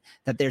 even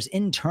that there's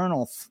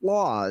internal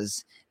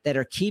flaws that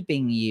are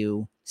keeping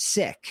you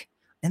sick.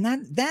 And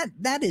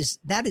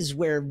that is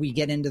where we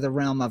get into the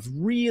realm of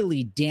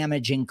really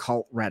damaging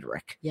cult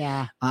rhetoric.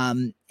 Yeah.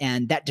 And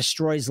that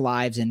destroys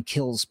lives and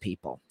kills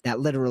people.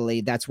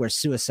 That's where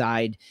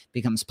suicide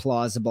becomes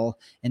plausible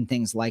and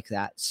things like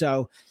that.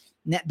 So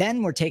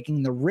then we're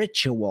taking the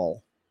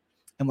ritual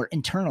and we're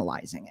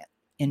internalizing it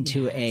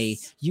into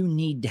you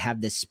need to have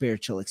this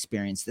spiritual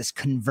experience, this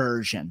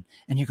conversion.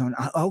 And you're going,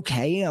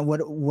 okay,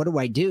 what do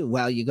I do?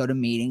 Well, you go to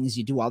meetings,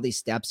 you do all these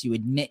steps, you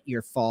admit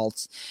your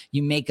faults,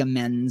 you make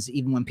amends,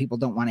 even when people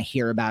don't want to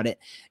hear about it.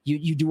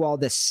 You do all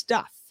this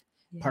stuff,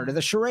 part of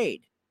the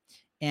charade.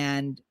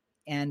 And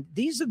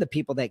these are the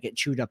people that get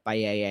chewed up by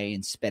AA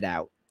and spit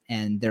out,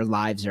 and their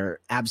lives are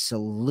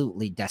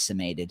absolutely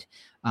decimated.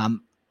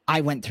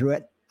 I went through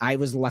it. I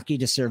was lucky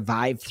to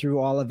survive through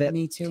all of it.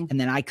 Me too. And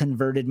then I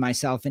converted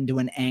myself into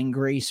an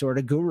angry sort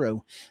of guru,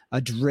 a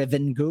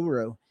driven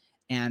guru,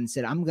 and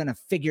said, I'm going to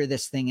figure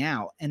this thing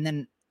out. And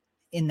then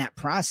in that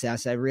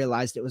process, I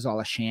realized it was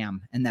all a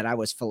sham and that I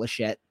was full of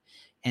shit.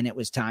 And it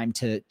was time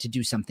to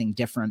do something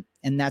different.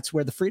 And that's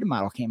where the freedom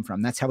model came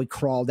from. That's how we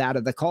crawled out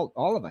of the cult,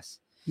 all of us.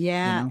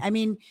 Yeah. I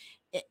mean,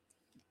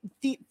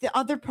 the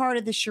other part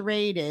of the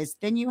charade is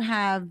then you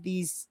have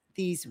these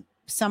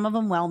some of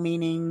them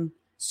well-meaning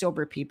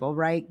sober people,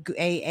 right?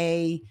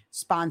 AA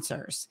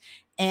sponsors.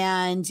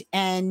 And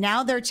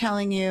now they're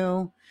telling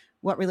you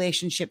what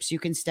relationships you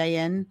can stay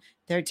in.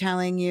 They're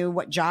telling you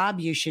what job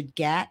you should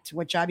get,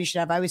 what job you should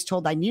have. I was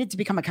told I needed to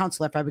become a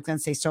counselor if I was going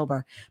to stay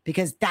sober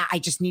because I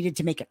just needed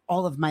to make it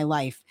all of my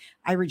life.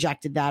 I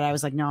rejected that. I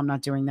was like, no, I'm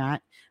not doing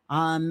that.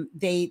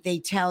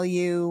 They tell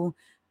you,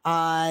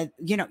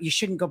 you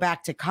shouldn't go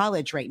back to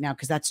college right now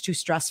because that's too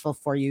stressful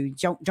for you.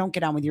 Don't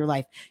get on with your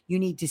life. You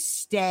need to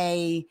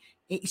stay.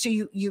 So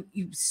you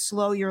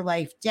slow your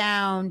life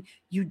down.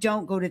 You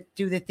don't go to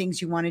do the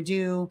things you want to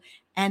do.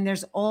 And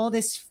there's all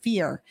this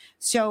fear.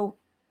 So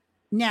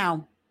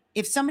now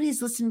if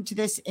somebody's listening to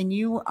this and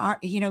you are,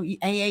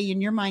 AA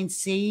in your mind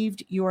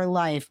saved your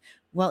life.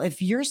 Well,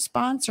 if you're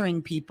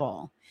sponsoring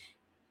people,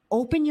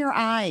 open your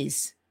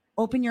eyes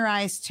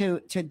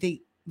to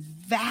the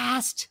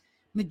vast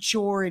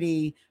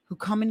majority who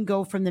come and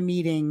go from the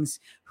meetings,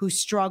 who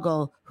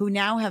struggle, who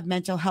now have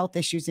mental health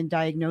issues and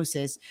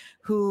diagnosis,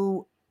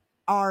 who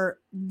are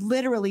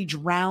literally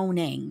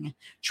drowning,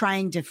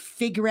 trying to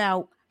figure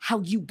out how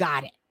you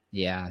got it.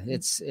 Yeah,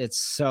 it's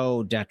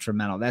so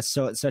detrimental. That's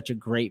such a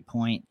great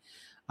point.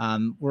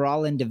 We're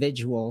all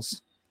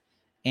individuals,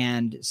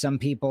 and some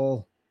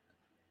people,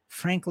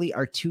 frankly,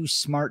 are too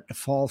smart to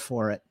fall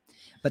for it,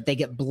 but they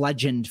get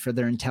bludgeoned for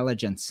their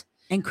intelligence.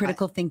 And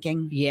critical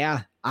thinking.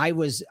 Yeah. I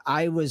was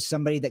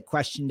somebody that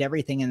questioned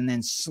everything, and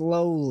then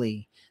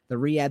slowly the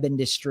rehab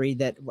industry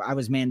that I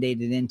was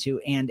mandated into,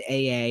 and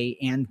AA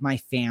and my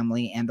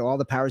family and all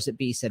the powers that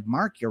be said,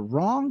 Mark, you're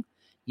wrong.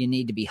 You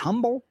need to be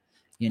humble.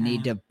 You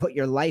need to put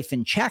your life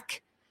in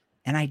check.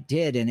 And I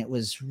did. And it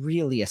was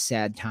really a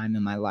sad time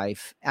in my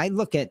life. I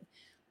look at,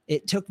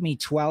 it took me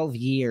 12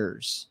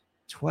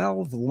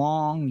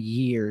 long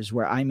years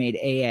where I made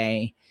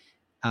AA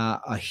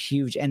a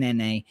huge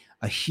NNA,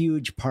 a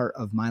huge part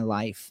of my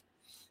life.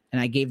 And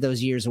I gave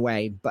those years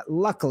away. But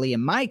luckily,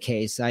 in my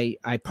case, I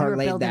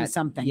parlayed that.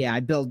 Something. Yeah,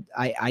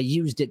 I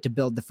used it to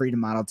build the freedom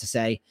model,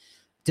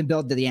 to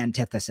build the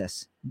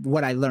antithesis.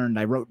 What I learned,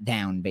 I wrote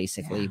down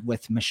basically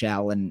with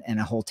Michelle and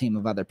a whole team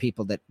of other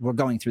people that were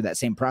going through that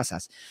same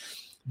process.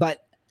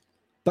 But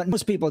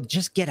most people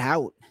just get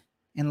out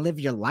and live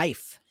your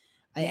life.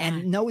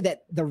 And know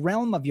that the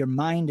realm of your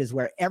mind is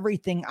where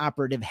everything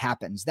operative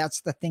happens.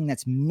 That's the thing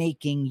that's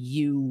making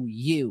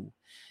you.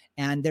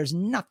 And there's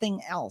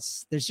nothing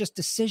else. There's just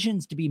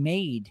decisions to be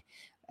made.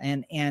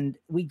 And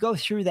we go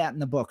through that in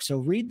the book. So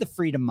read the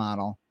freedom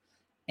model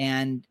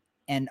and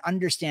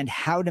understand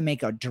how to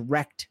make a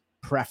direct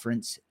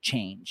preference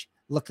change.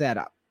 Look that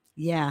up.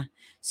 Yeah.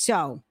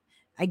 So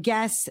I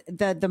guess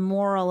the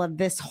moral of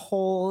this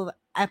whole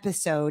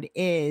episode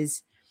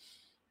is,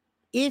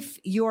 if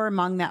you're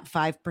among that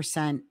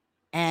 5%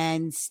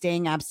 and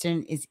staying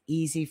abstinent is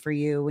easy for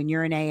you when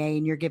you're in AA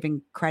and you're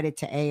giving credit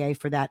to AA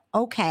for that,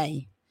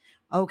 okay.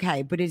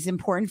 But it's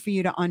important for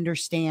you to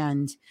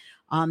understand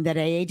that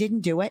AA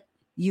didn't do it.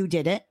 You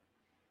did it.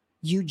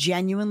 You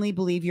genuinely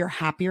believe you're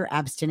happier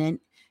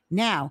abstinent.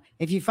 Now,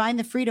 if you find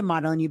the freedom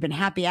model and you've been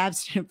happy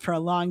abstinent for a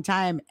long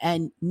time,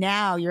 and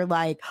now you're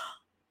like,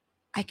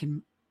 I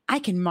can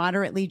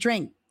moderately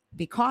drink,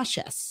 be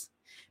cautious,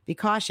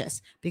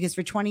 because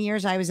for 20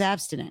 years I was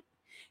abstinent,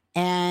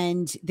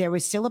 and there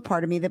was still a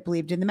part of me that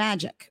believed in the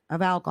magic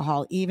of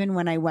alcohol, even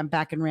when I went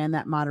back and ran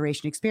that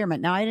moderation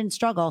experiment. Now, I didn't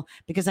struggle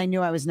because I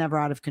knew I was never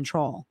out of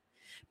control.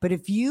 But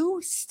if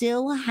you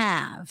still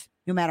have,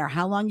 no matter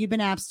how long you've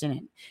been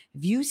abstinent,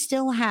 if you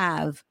still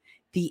have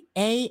the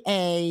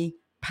AA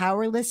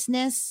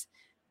powerlessness,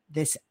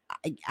 this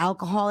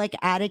alcoholic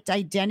addict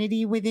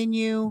identity within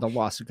you, the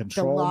loss of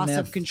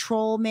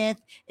control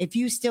myth, if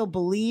you still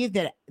believe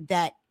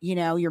that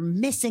you're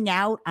missing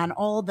out on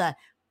all the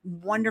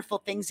wonderful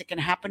things that can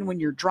happen when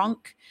you're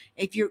drunk,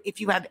 if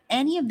you have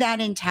any of that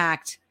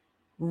intact,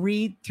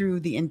 read through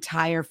the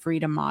entire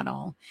freedom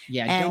model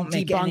and don't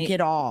debunk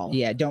it all.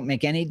 Yeah, don't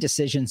make any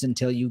decisions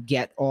until you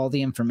get all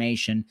the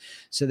information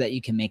so that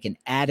you can make an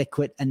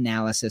adequate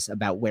analysis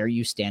about where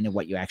you stand and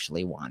what you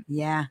actually want.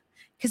 Yeah.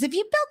 Because if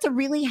you built a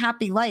really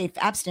happy life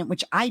abstinent,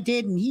 which I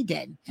did and he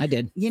did. I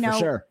did. For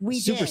sure. We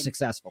super did.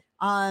 Successful.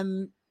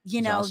 Awesome.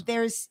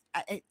 There's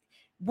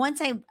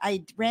once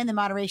I ran the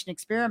moderation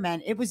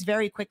experiment, it was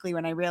very quickly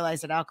when I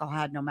realized that alcohol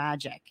had no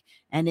magic,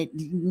 and it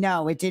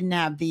didn't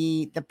have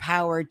the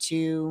power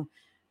to,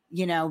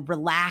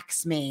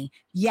 relax me.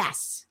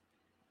 Yes.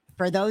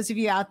 For those of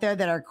you out there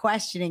that are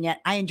questioning it,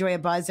 I enjoy a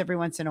buzz every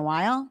once in a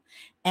while,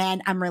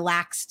 and I'm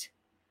relaxed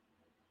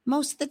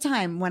most of the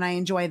time when I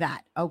enjoy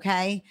that.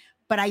 Okay.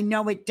 But I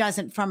know it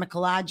doesn't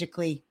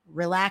pharmacologically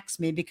relax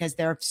me, because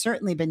there have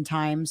certainly been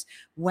times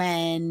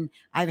when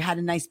I've had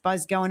a nice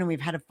buzz going and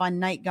we've had a fun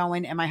night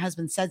going, and my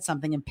husband said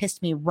something and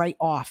pissed me right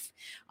off.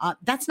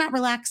 That's not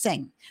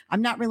relaxing.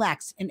 I'm not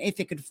relaxed. And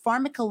if it could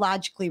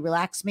pharmacologically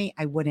relax me,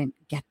 I wouldn't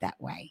get that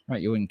way.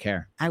 Right. You wouldn't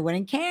care. I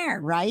wouldn't care.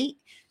 Right.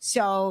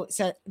 So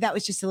that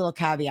was just a little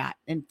caveat,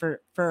 and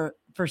for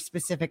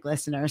specific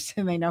listeners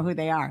who may know who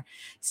they are.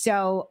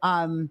 So,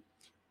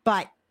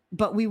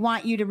 but we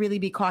want you to really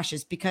be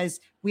cautious, because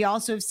we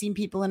also have seen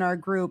people in our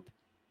group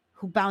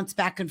who bounce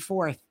back and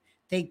forth.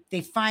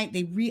 They find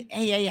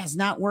AA has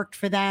not worked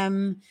for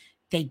them.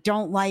 They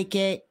don't like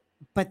it,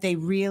 but they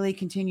really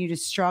continue to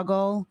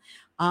struggle.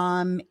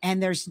 And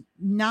there's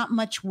not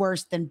much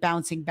worse than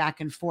bouncing back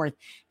and forth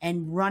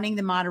and running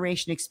the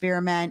moderation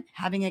experiment,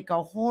 having it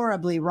go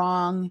horribly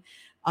wrong.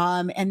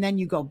 And then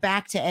you go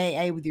back to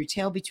AA with your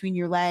tail between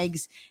your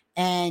legs,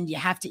 and you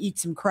have to eat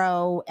some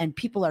crow, and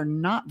people are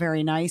not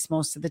very nice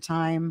most of the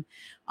time.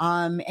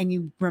 And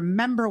you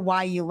remember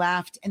why you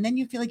left, and then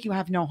you feel like you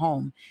have no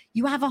home.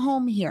 You have a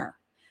home here.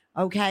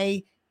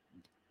 Okay.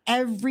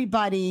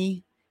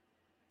 Everybody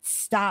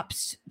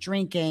stops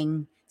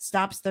drinking,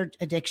 stops their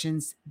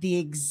addictions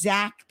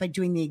by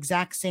doing the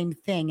exact same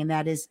thing. And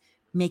that is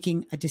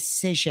making a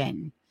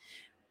decision.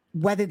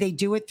 Whether they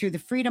do it through the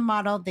freedom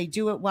model, they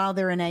do it while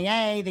they're in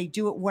AA, they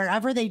do it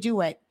wherever they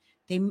do it.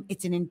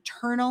 It's an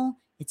internal,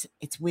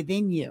 it's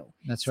within you.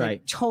 That's it's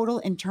right. A total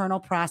internal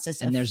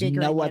process. And there's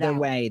no other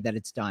way that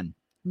it's done.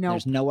 No,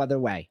 there's no other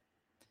way.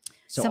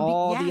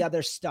 So the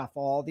other stuff,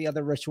 all the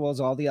other rituals,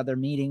 all the other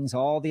meetings,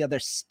 all the other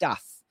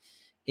stuff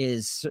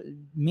is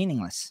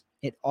meaningless.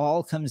 It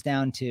all comes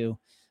down to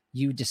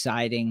you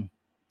deciding,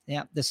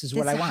 yeah, this is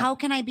what I want. How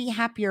can I be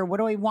happier? What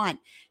do I want?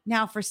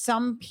 Now, for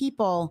some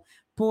people,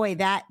 boy,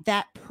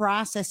 that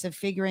process of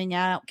figuring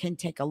out can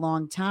take a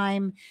long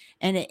time.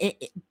 And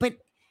but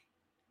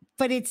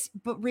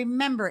but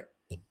remember,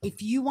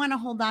 if you want to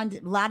hold on to,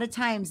 a lot of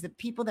times the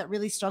people that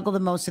really struggle the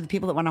most are the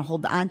people that want to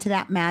hold on to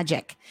that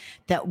magic,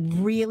 that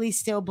really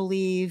still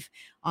believe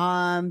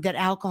that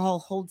alcohol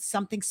holds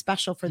something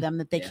special for them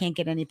that they can't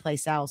get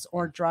anyplace else,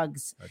 or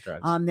drugs,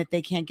 that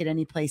they can't get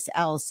anyplace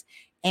else.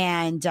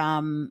 And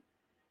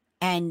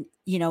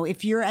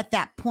if you're at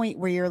that point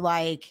where you're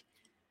like,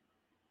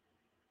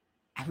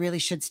 I really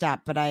should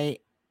stop, but I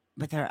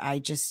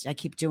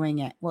keep doing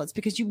it. Well, it's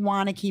because you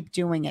want to keep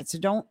doing it. So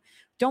don't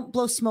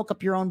blow smoke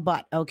up your own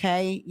butt.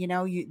 Okay.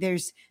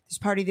 There's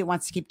party that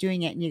wants to keep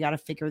doing it, and you got to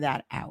figure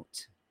that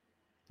out.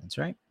 That's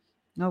right.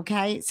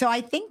 Okay. So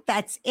I think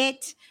that's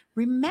it.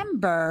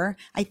 Remember,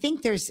 I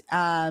think there's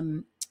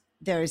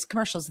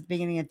commercials at the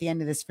beginning and at the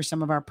end of this for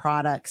some of our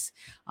products.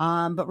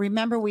 But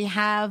remember, we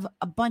have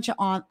a bunch of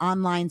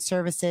online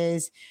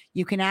services.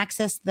 You can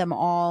access them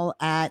all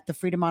at the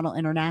Freedom Model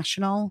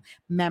International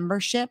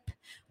membership.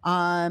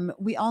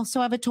 We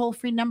also have a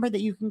toll-free number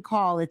that you can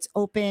call. It's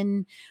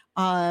open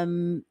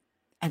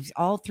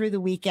all through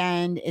the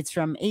weekend. It's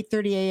from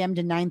 8:30 a.m.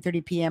 to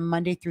 9:30 p.m.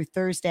 Monday through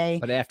Thursday.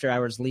 But after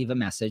hours, leave a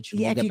message.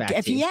 We'll get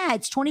back to you. Yeah,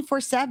 it's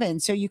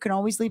 24/7, so you can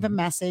always leave a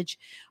message.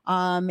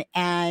 And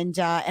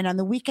on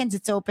the weekends,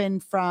 it's open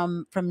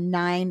from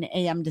 9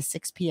 a.m. to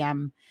 6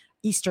 p.m.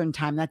 Eastern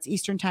time. That's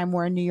Eastern time.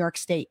 We're in New York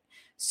State,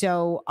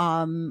 so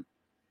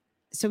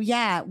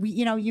yeah,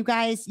 you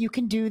guys, you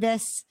can do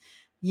this.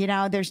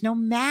 There's no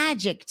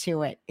magic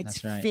to it. It's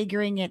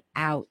figuring it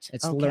out.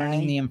 It's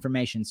learning the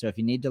information. So if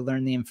you need to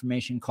learn the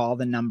information, call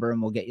the number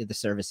and we'll get you the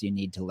service you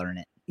need to learn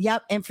it.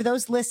 Yep. And for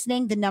those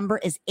listening, the number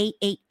is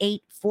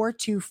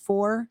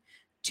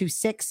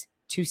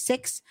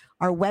 888-424-2626.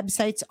 Our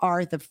websites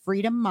are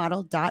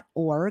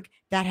thefreedommodel.org.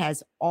 That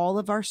has all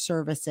of our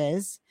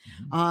services.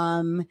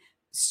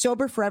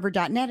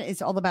 Soberforever.net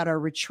is all about our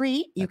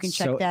retreat. You can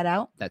check that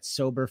out. That's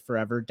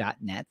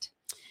soberforever.net.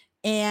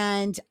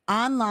 And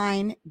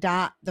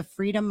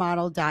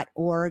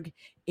online.thefreedommodel.org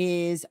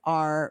is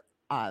our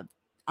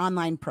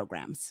online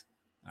programs.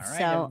 All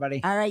right,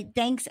 everybody. All right.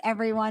 Thanks,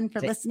 everyone,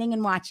 for listening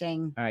and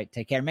watching. All right.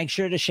 Take care. Make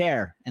sure to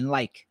share and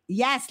like.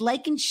 Yes.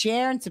 Like and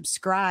share and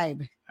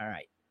subscribe. All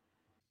right.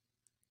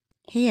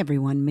 Hey,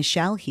 everyone.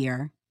 Michelle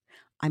here.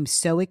 I'm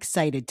so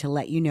excited to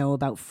let you know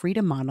about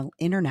Freedom Model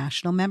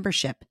International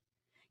membership.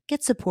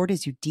 Get support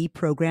as you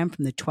deprogram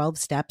from the 12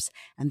 steps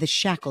and the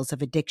shackles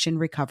of addiction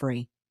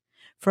recovery.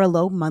 For a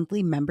low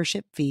monthly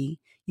membership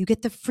fee, you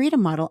get the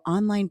Freedom Model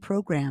online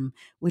program,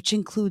 which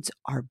includes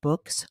our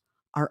books,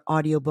 our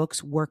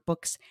audiobooks,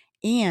 workbooks,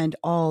 and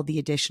all the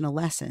additional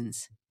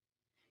lessons.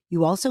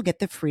 You also get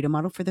the Freedom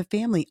Model for the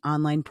Family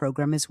online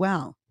program as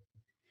well.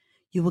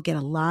 You will get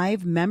a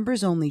live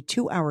members-only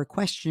 2-hour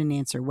question and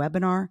answer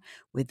webinar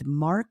with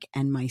Mark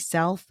and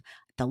myself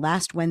the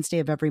last Wednesday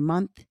of every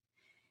month.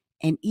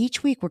 And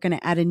each week, we're going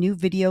to add a new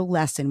video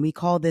lesson. We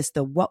call this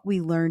the What We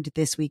Learned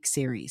This Week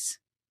series.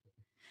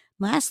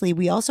 Lastly,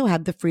 we also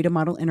have the Freedom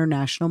Model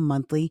International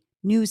monthly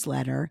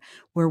newsletter,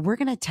 where we're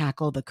going to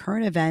tackle the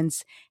current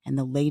events and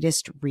the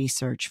latest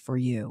research for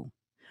you.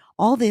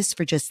 All this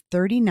for just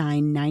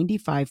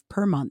 $39.95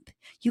 per month.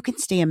 You can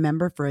stay a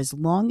member for as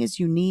long as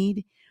you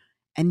need,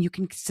 and you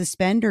can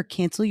suspend or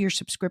cancel your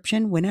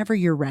subscription whenever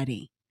you're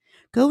ready.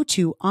 Go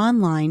to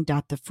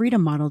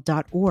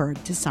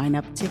online.thefreedommodel.org to sign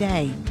up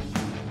today.